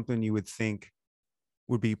that something you would think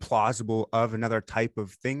would be plausible of another type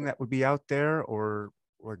of thing that would be out there? Or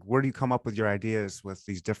like, where do you come up with your ideas with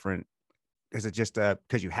these different? Is it just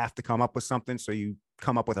because you have to come up with something, so you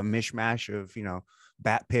come up with a mishmash of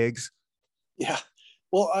bat pigs? Yeah,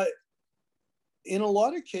 well, in a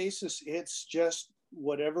lot of cases, it's just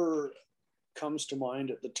whatever comes to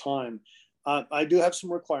mind at the time. I do have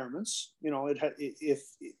some requirements. If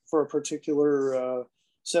for a particular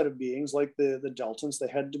set of beings, like the Deltans, they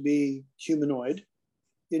had to be humanoid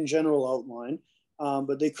in general outline,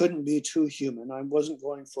 but they couldn't be too human. I wasn't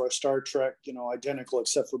going for a Star Trek, identical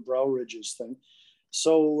except for brow ridges thing.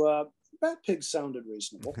 So bat pigs sounded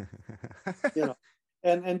reasonable,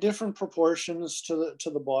 and different proportions to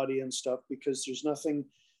the body and stuff, because there's nothing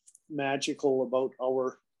magical about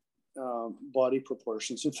our body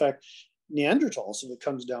proportions. In fact, Neanderthals, if it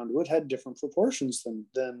comes down to it, had different proportions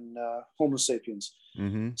than Homo sapiens.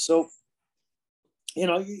 So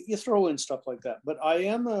you throw in stuff like that. But I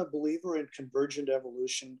am a believer in convergent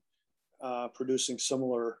evolution, producing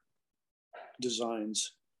similar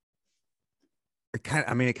designs. It kind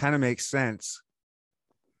of makes sense.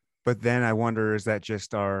 But then I wonder, is that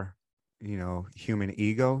just our, human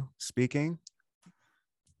ego speaking?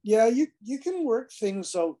 Yeah, you can work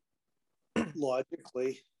things out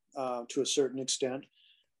logically to a certain extent.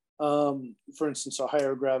 For instance, a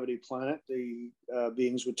higher gravity planet, the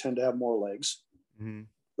beings would tend to have more legs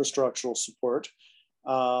for structural support.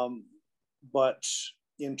 But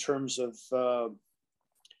in terms of,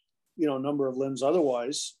 number of limbs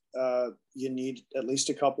otherwise, you need at least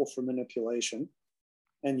a couple for manipulation,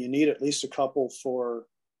 and you need at least a couple for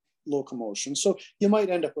locomotion. So you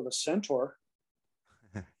might end up with a centaur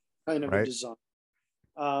kind of a design.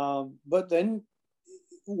 But then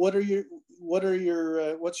what's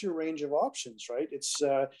your range of options, right? It's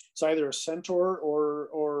either a centaur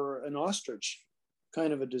or an ostrich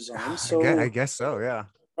kind of a design. So I guess so, yeah.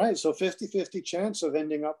 Right. So 50-50 chance of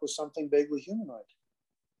ending up with something vaguely humanoid.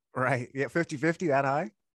 Right. Yeah, 50-50, that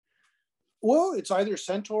high? Well, it's either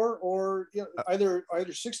centaur or either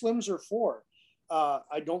 6 limbs or 4.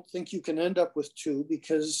 I don't think you can end up with 2,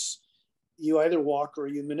 because you either walk or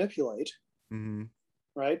you manipulate,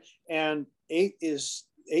 right? And eight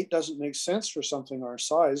doesn't make sense for something our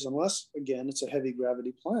size unless, again, it's a heavy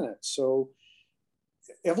gravity planet. So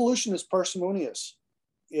evolution is parsimonious.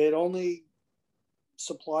 It only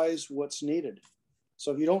supplies what's needed.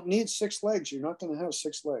 So if you don't need 6 legs, you're not going to have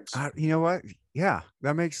 6 legs. You know what? Yeah,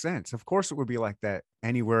 that makes sense. Of course, it would be like that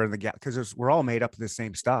anywhere in the gap because we're all made up of the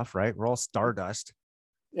same stuff, right? We're all stardust.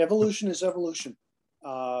 Evolution is evolution.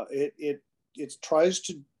 It tries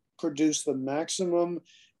to produce the maximum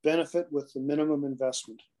benefit with the minimum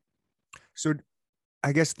investment. So,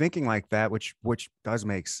 I guess thinking like that, which does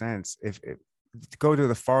make sense, if to go to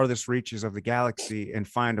the farthest reaches of the galaxy and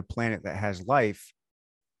find a planet that has life,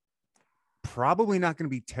 probably not going to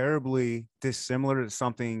be terribly dissimilar to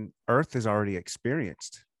something Earth has already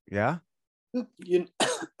experienced. Yeah.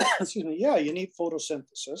 Excuse me. Yeah, you need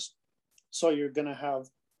photosynthesis, so you're going to have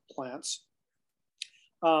plants.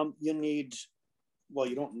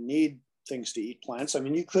 You don't need things to eat plants. I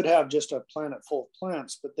mean, you could have just a planet full of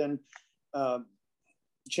plants, but then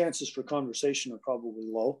chances for conversation are probably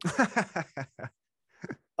low.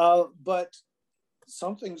 But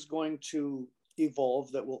something's going to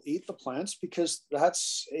evolve that will eat the plants because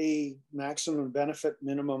that's a maximum benefit,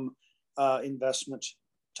 minimum investment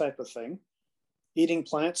type of thing. Eating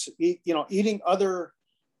plants, eating other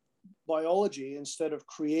biology instead of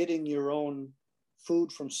creating your own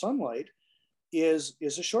food from sunlight is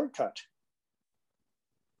a shortcut,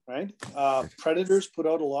 right? Predators put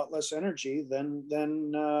out a lot less energy than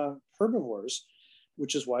herbivores,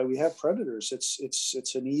 which is why we have predators.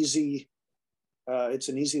 It's an easy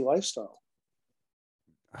lifestyle.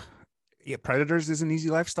 Yeah, predators is an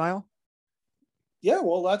easy lifestyle. Yeah,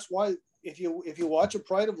 well, that's why if you watch a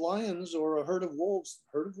pride of lions or a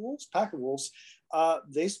pack of wolves,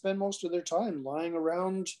 they spend most of their time lying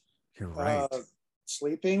around. You're right.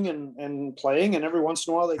 Sleeping and playing, and every once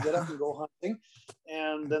in a while they get up and go hunting,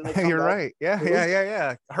 and then they come You're back. right.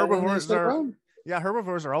 Yeah. Herbivores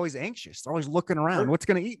are always anxious. They're always looking around. What's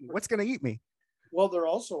going to eat me? What's going to eat me? Well, they're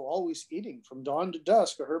also always eating from dawn to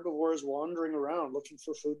dusk. A herbivore is wandering around looking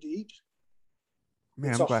for food to eat.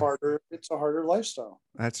 Man, it's a harder lifestyle.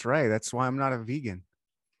 That's right. That's why I'm not a vegan.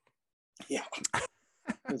 Yeah,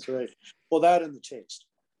 that's right. Well, that and the taste.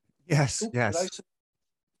 Yes.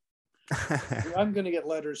 I'm going to get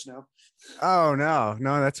letters now. Oh no,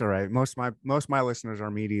 that's all right. Most of my listeners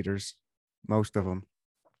are meat eaters, most of them,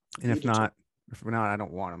 and if not, I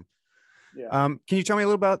don't want them. Yeah. Can you tell me a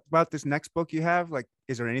little about this next book you have? Like,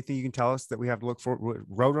 is there anything you can tell us that we have to look for?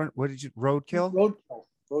 Roadkill?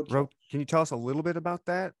 Roadkill. Can you tell us a little bit about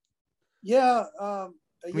that? Yeah,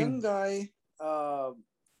 young guy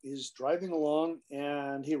is driving along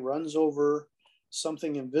and he runs over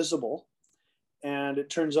something invisible. And it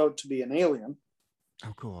turns out to be an alien.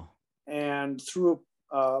 Oh, cool. And through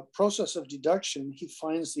a process of deduction, he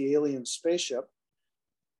finds the alien spaceship.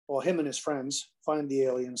 Well, him and his friends find the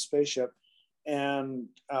alien spaceship and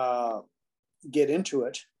get into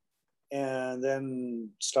it. And then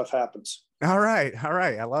stuff happens. All right.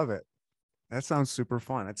 I love it. That sounds super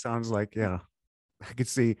fun. It sounds like, yeah, I could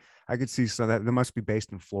see so that must be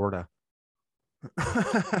based in Florida.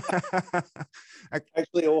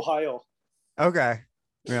 Actually, Ohio. Okay.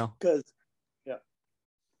 Yeah. Good. Yeah.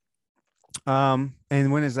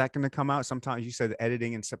 And when is that going to come out? Sometimes you said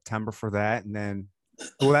editing in September for that, and then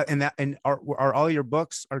are all your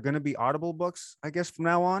books are going to be Audible books, I guess, from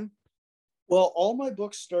now on? Well, all my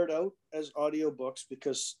books start out as audio books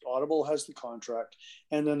because Audible has the contract,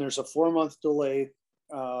 and then there's a 4-month delay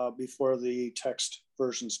before the text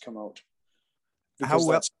versions come out.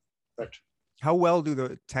 How well do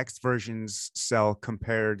the text versions sell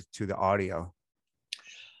compared to the audio?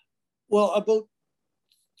 Well, about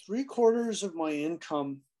 3/4 of my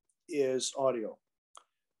income is audio.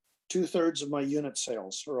 2/3 of my unit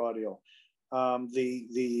sales are audio.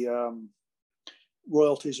 The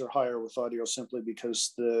royalties are higher with audio simply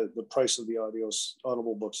because the price of the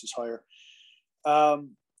Audible books is higher.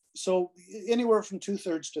 So anywhere from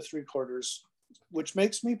 2/3 to 3/4, which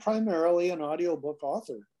makes me primarily an audiobook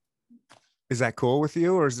author. Is that cool with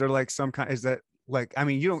you? Or is there like is that like, I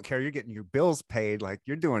mean, you don't care, you're getting your bills paid, like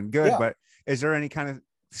you're doing good, but is there any kind of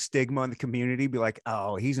stigma in the community? Be like,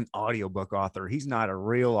 oh, he's an audiobook author. He's not a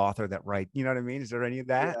real author that writes, you know what I mean? Is there any of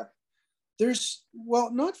that? Yeah. There's,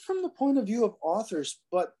 well, not from the point of view of authors,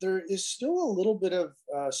 but there is still a little bit of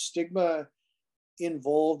stigma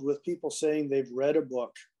involved with people saying they've read a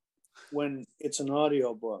book when it's an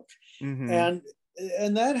audio book. And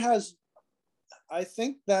that has, I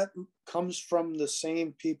think that comes from the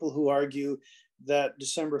same people who argue that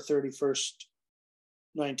December 31st,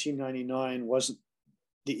 1999 wasn't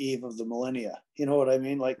the eve of the millennia. You know what I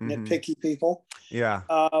mean? Like nitpicky people. Yeah.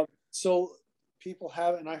 So people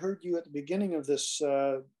have, and I heard you at the beginning of this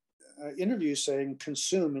interview saying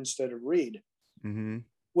consume instead of read,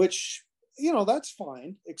 which, you know, that's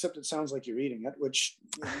fine, except it sounds like you're eating it, which,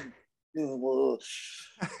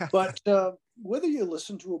 but whether you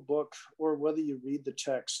listen to a book or whether you read the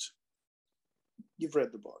text, you've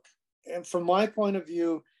read the book. And from my point of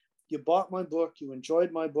view, you bought my book, you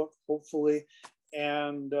enjoyed my book, hopefully,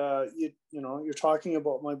 and you know, you're talking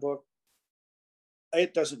about my book.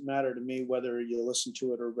 It doesn't matter to me whether you listen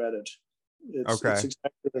to it or read it. It's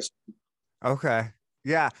exactly the same. Okay.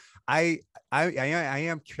 Yeah. I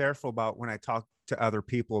am careful about when I talk to other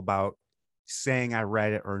people about saying I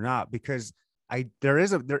read it or not, because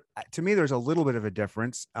to me, there's a little bit of a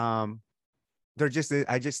difference. I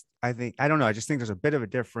think, I don't know. I just think there's a bit of a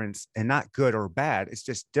difference, and not good or bad. It's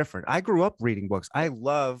just different. I grew up reading books. I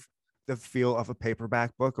love the feel of a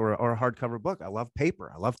paperback book or a hardcover book. I love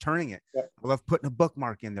paper. I love turning it. Yep. I love putting a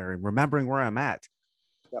bookmark in there and remembering where I'm at.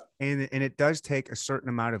 Yep. And it does take a certain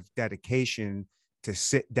amount of dedication to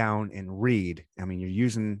sit down and read. I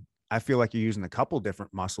mean, I feel like you're using a couple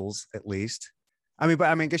different muscles at least. I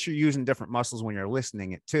guess you're using different muscles when you're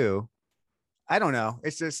listening it too. I don't know.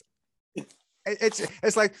 It's just,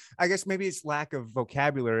 it's like, I guess maybe it's lack of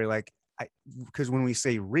vocabulary. Like, because when we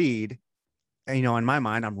say read, you know, in my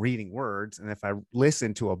mind, I'm reading words. And if I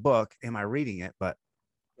listen to a book, am I reading it? But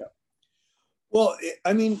yeah. Well,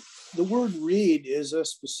 I mean, the word read is a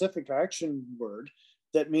specific action word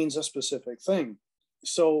that means a specific thing.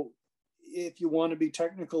 So if you want to be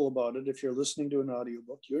technical about it, if you're listening to an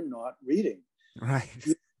audiobook, you're not reading. Right.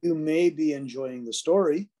 You may be enjoying the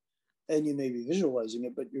story and you may be visualizing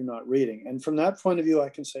it, but you're not reading. And from that point of view, I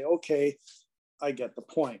can say, okay, I get the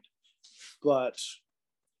point. But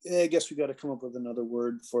I guess we got to come up with another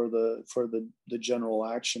word for the general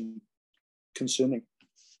action, consuming.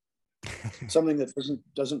 Something that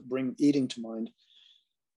doesn't bring eating to mind.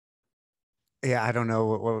 Yeah, I don't know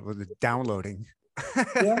what was it, downloading.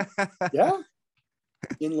 Yeah.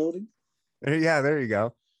 Inloading. Yeah, there you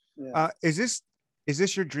go. Yeah. Is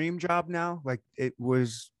this your dream job now? Like, it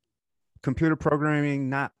was computer programming,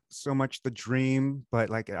 not so much the dream, but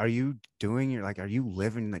like, are you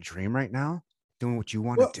living the dream right now? Doing what you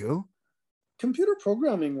want to do? Computer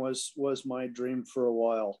programming was my dream for a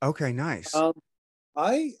while. Okay, nice.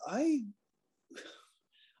 I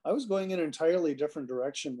was going in an entirely different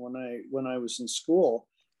direction when I was in school.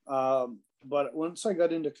 But once I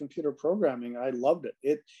got into computer programming, I loved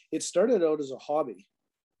it. It started out as a hobby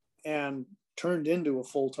and turned into a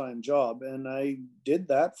full-time job. And I did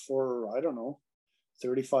that for, I don't know,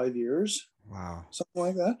 35 years. Wow. Something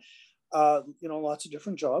like that. You know, lots of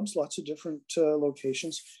different jobs, lots of different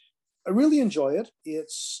locations. I really enjoy it.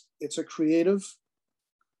 It's a creative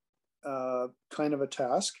kind of a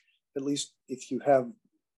task, at least if you have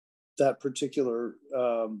that particular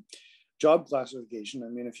job classification. I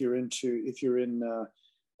mean, if you're in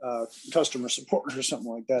customer support or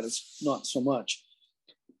something like that, it's not so much.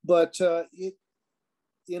 But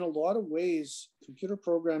in a lot of ways, computer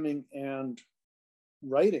programming and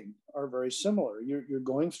writing are very similar. You're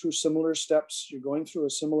going through similar steps. You're going through a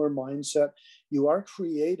similar mindset. You are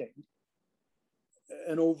creating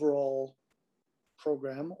an overall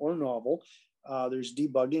program or novel. There's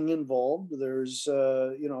debugging involved. There's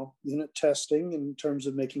unit testing in terms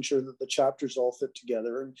of making sure that the chapters all fit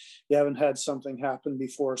together, and you haven't had something happen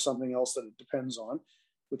before something else that it depends on,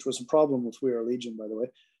 which was a problem with We Are Legion, by the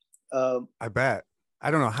way. I bet.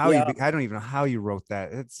 I don't know how I don't even know how you wrote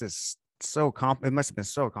that. It's just so it must have been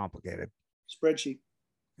so complicated. Spreadsheet.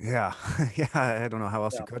 Yeah. Yeah. I don't know how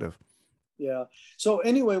else you could have. Yeah. So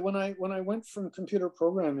anyway, when I went from computer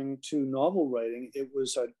programming to novel writing, it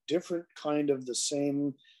was a different kind of the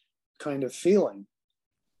same kind of feeling.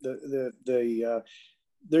 There's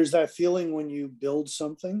that feeling when you build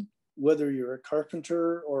something, whether you're a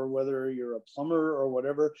carpenter or whether you're a plumber or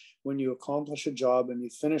whatever, when you accomplish a job and you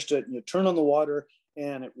finished it and you turn on the water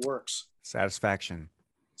and it works. Satisfaction.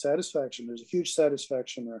 There's a huge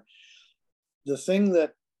satisfaction there. The thing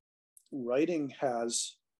that writing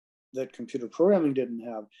has that computer programming didn't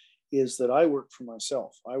have is that I work for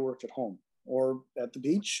myself. I work at home or at the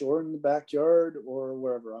beach or in the backyard or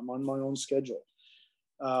wherever. I'm on my own schedule,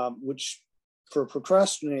 which for a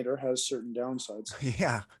procrastinator has certain downsides.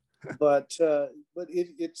 Yeah. but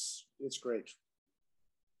it's great.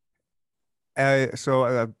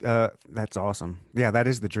 So that's awesome. Yeah, that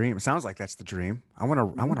is the dream. It sounds like that's the dream. I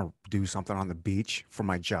want to do something on the beach for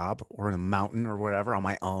my job or in a mountain or whatever on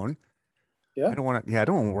my own. Yeah. I don't want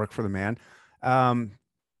to work for the man.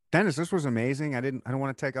 Dennis, this was amazing. I don't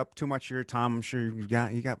want to take up too much of your time. I'm sure you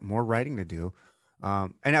got more writing to do.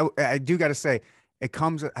 And I do got to say, it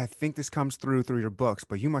comes. I think this comes through your books,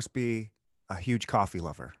 but you must be a huge coffee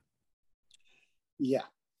lover. Yeah,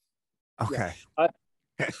 yeah.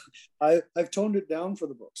 Okay. I've toned it down for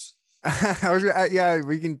the books. Yeah,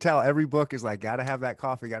 we can tell every book is like, gotta have that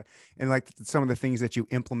coffee, got and like some of the things that you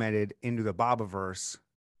implemented into the Bobiverse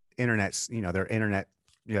internets, their internet,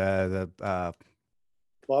 the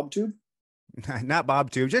BobTube? not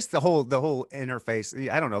BobTube, just the whole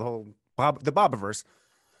interface. I don't know the Bobiverse.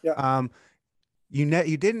 Yeah.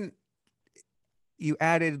 You didn't you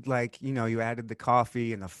added you added the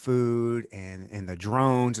coffee and the food and the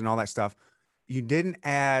drones and all that stuff. You didn't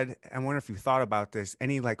add. I wonder if you thought about this.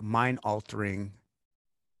 Any like mind altering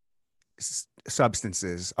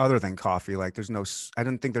substances other than coffee? Like there's no. I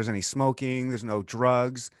don't think there's any smoking. There's no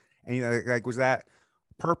drugs. Any like was that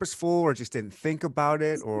purposeful or just didn't think about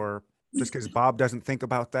it or just because Bob doesn't think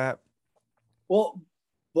about that? Well,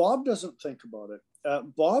 Bob doesn't think about it.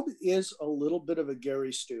 Bob is a little bit of a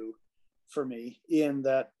Gary Stew for me in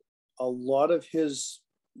that a lot of his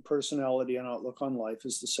personality and outlook on life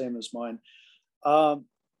is the same as mine. I'm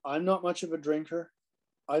not much of a drinker.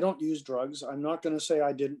 I don't use drugs. I'm not going to say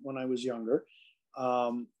I didn't when I was younger,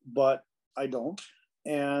 but I don't.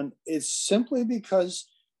 And it's simply because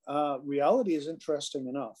reality is interesting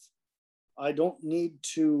enough. I don't need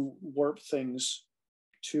to warp things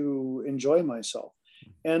to enjoy myself.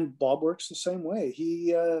 And Bob works the same way.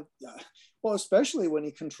 Well, especially when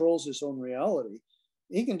he controls his own reality,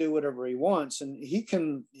 he can do whatever he wants, and he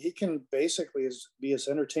can basically be as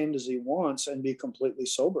entertained as he wants and be completely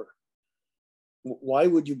sober. Why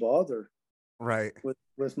would you bother, right,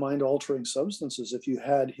 with mind altering substances if you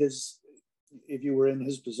were in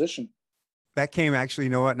his position? That came actually. You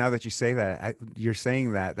know what? Now that you say that, you're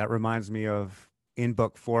saying that reminds me of in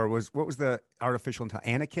book 4 what was the artificial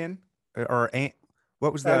intelligence? Anakin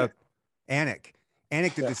what was the Anik?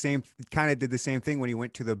 Anik did the same kind of did the same thing when he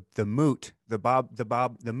went to the moot,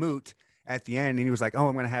 the moot at the end, and he was like, "Oh,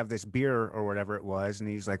 I'm going to have this beer or whatever it was," and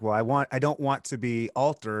he's like, "Well, I don't want to be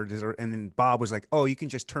altered," and then Bob was like, "Oh, you can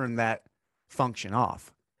just turn that function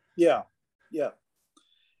off." Yeah, yeah,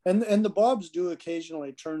 and the Bobs do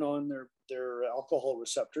occasionally turn on their alcohol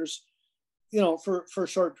receptors, for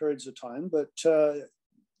short periods of time, but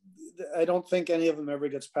I don't think any of them ever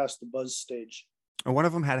gets past the buzz stage. And one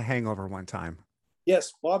of them had a hangover one time.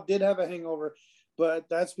 Yes, Bob did have a hangover, but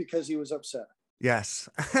that's because he was upset. Yes.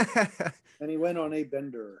 And he went on a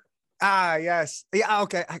bender. Ah, yes. Yeah.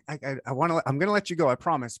 Okay. I want to. I'm gonna let you go. I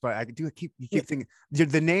promise. But I do keep thinking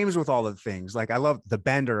the names with all the things. Like I love the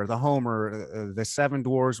Bender, the Homer, the Seven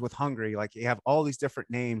Dwarfs with Hungry. Like you have all these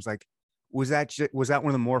different names. Like was that one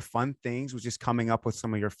of the more fun things? Was just coming up with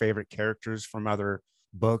some of your favorite characters from other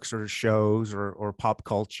books or shows or pop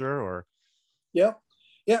culture or. Yeah,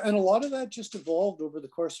 yeah, and a lot of that just evolved over the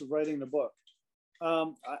course of writing the book.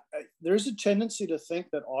 There's a tendency to think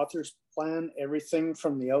that authors plan everything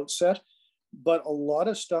from the outset, but a lot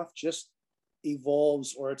of stuff just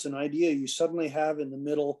evolves, or it's an idea you suddenly have in the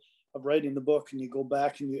middle of writing the book, and you go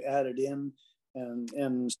back and you add it in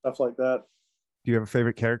and stuff like that. Do you have a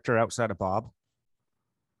favorite character outside of Bob?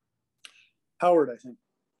 Howard, I think.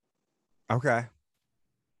 Okay.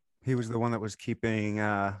 He was the one that was keeping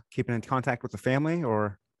in contact with the family,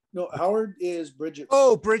 or no? Howard is Bridget's.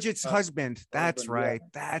 Oh, Bridget's husband. That's right. Yeah.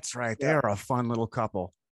 That's right. They're a fun little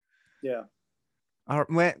couple. Yeah. All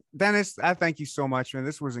right, Dennis, I thank you so much, man.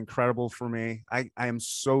 This was incredible for me. I am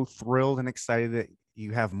so thrilled and excited that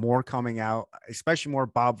you have more coming out, especially more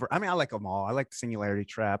Bob. I mean, I like them all. I like the Singularity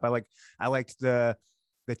Trap. I liked the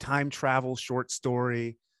time travel short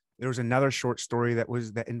story. There was another short story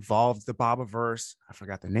that involved the Bobiverse. I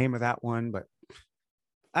forgot the name of that one, but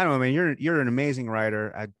I don't know, man. You're an amazing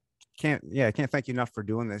writer. I can't thank you enough for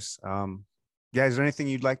doing this. Yeah, is there anything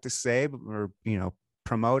you'd like to say or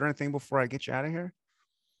promote or anything before I get you out of here?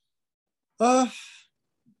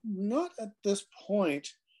 Not at this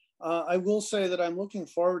point. I will say that I'm looking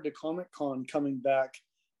forward to Comic-Con coming back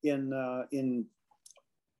in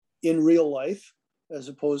real life as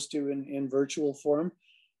opposed to in virtual form.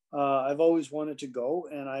 I've always wanted to go,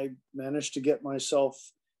 and I managed to get myself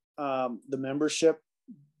the membership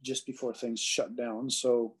just before things shut down.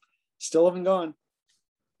 So still haven't gone.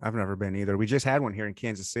 I've never been either. We just had one here in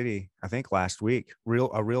Kansas City, I think last week.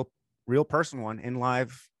 A real person one in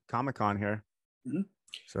live Comic-Con here. Mm-hmm.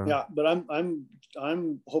 So yeah, but I'm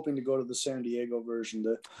hoping to go to the San Diego version,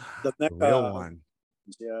 the real one.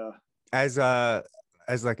 Yeah. As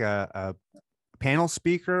like a panel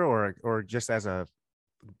speaker or just as a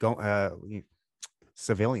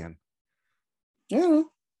civilian. Yeah.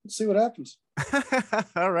 Let's see what happens.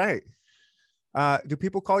 All right. Do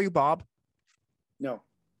people call you Bob? No.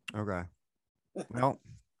 Okay. Well,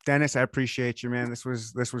 Dennis, I appreciate you, man. This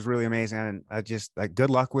was really amazing. And I just good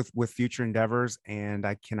luck with future endeavors. And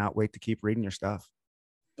I cannot wait to keep reading your stuff.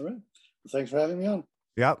 All right. Well, thanks for having me on.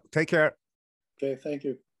 Yep. Take care. Okay. Thank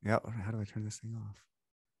you. Yep. How do I turn this thing off?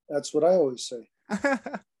 That's what I always say.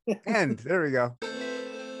 And there we go.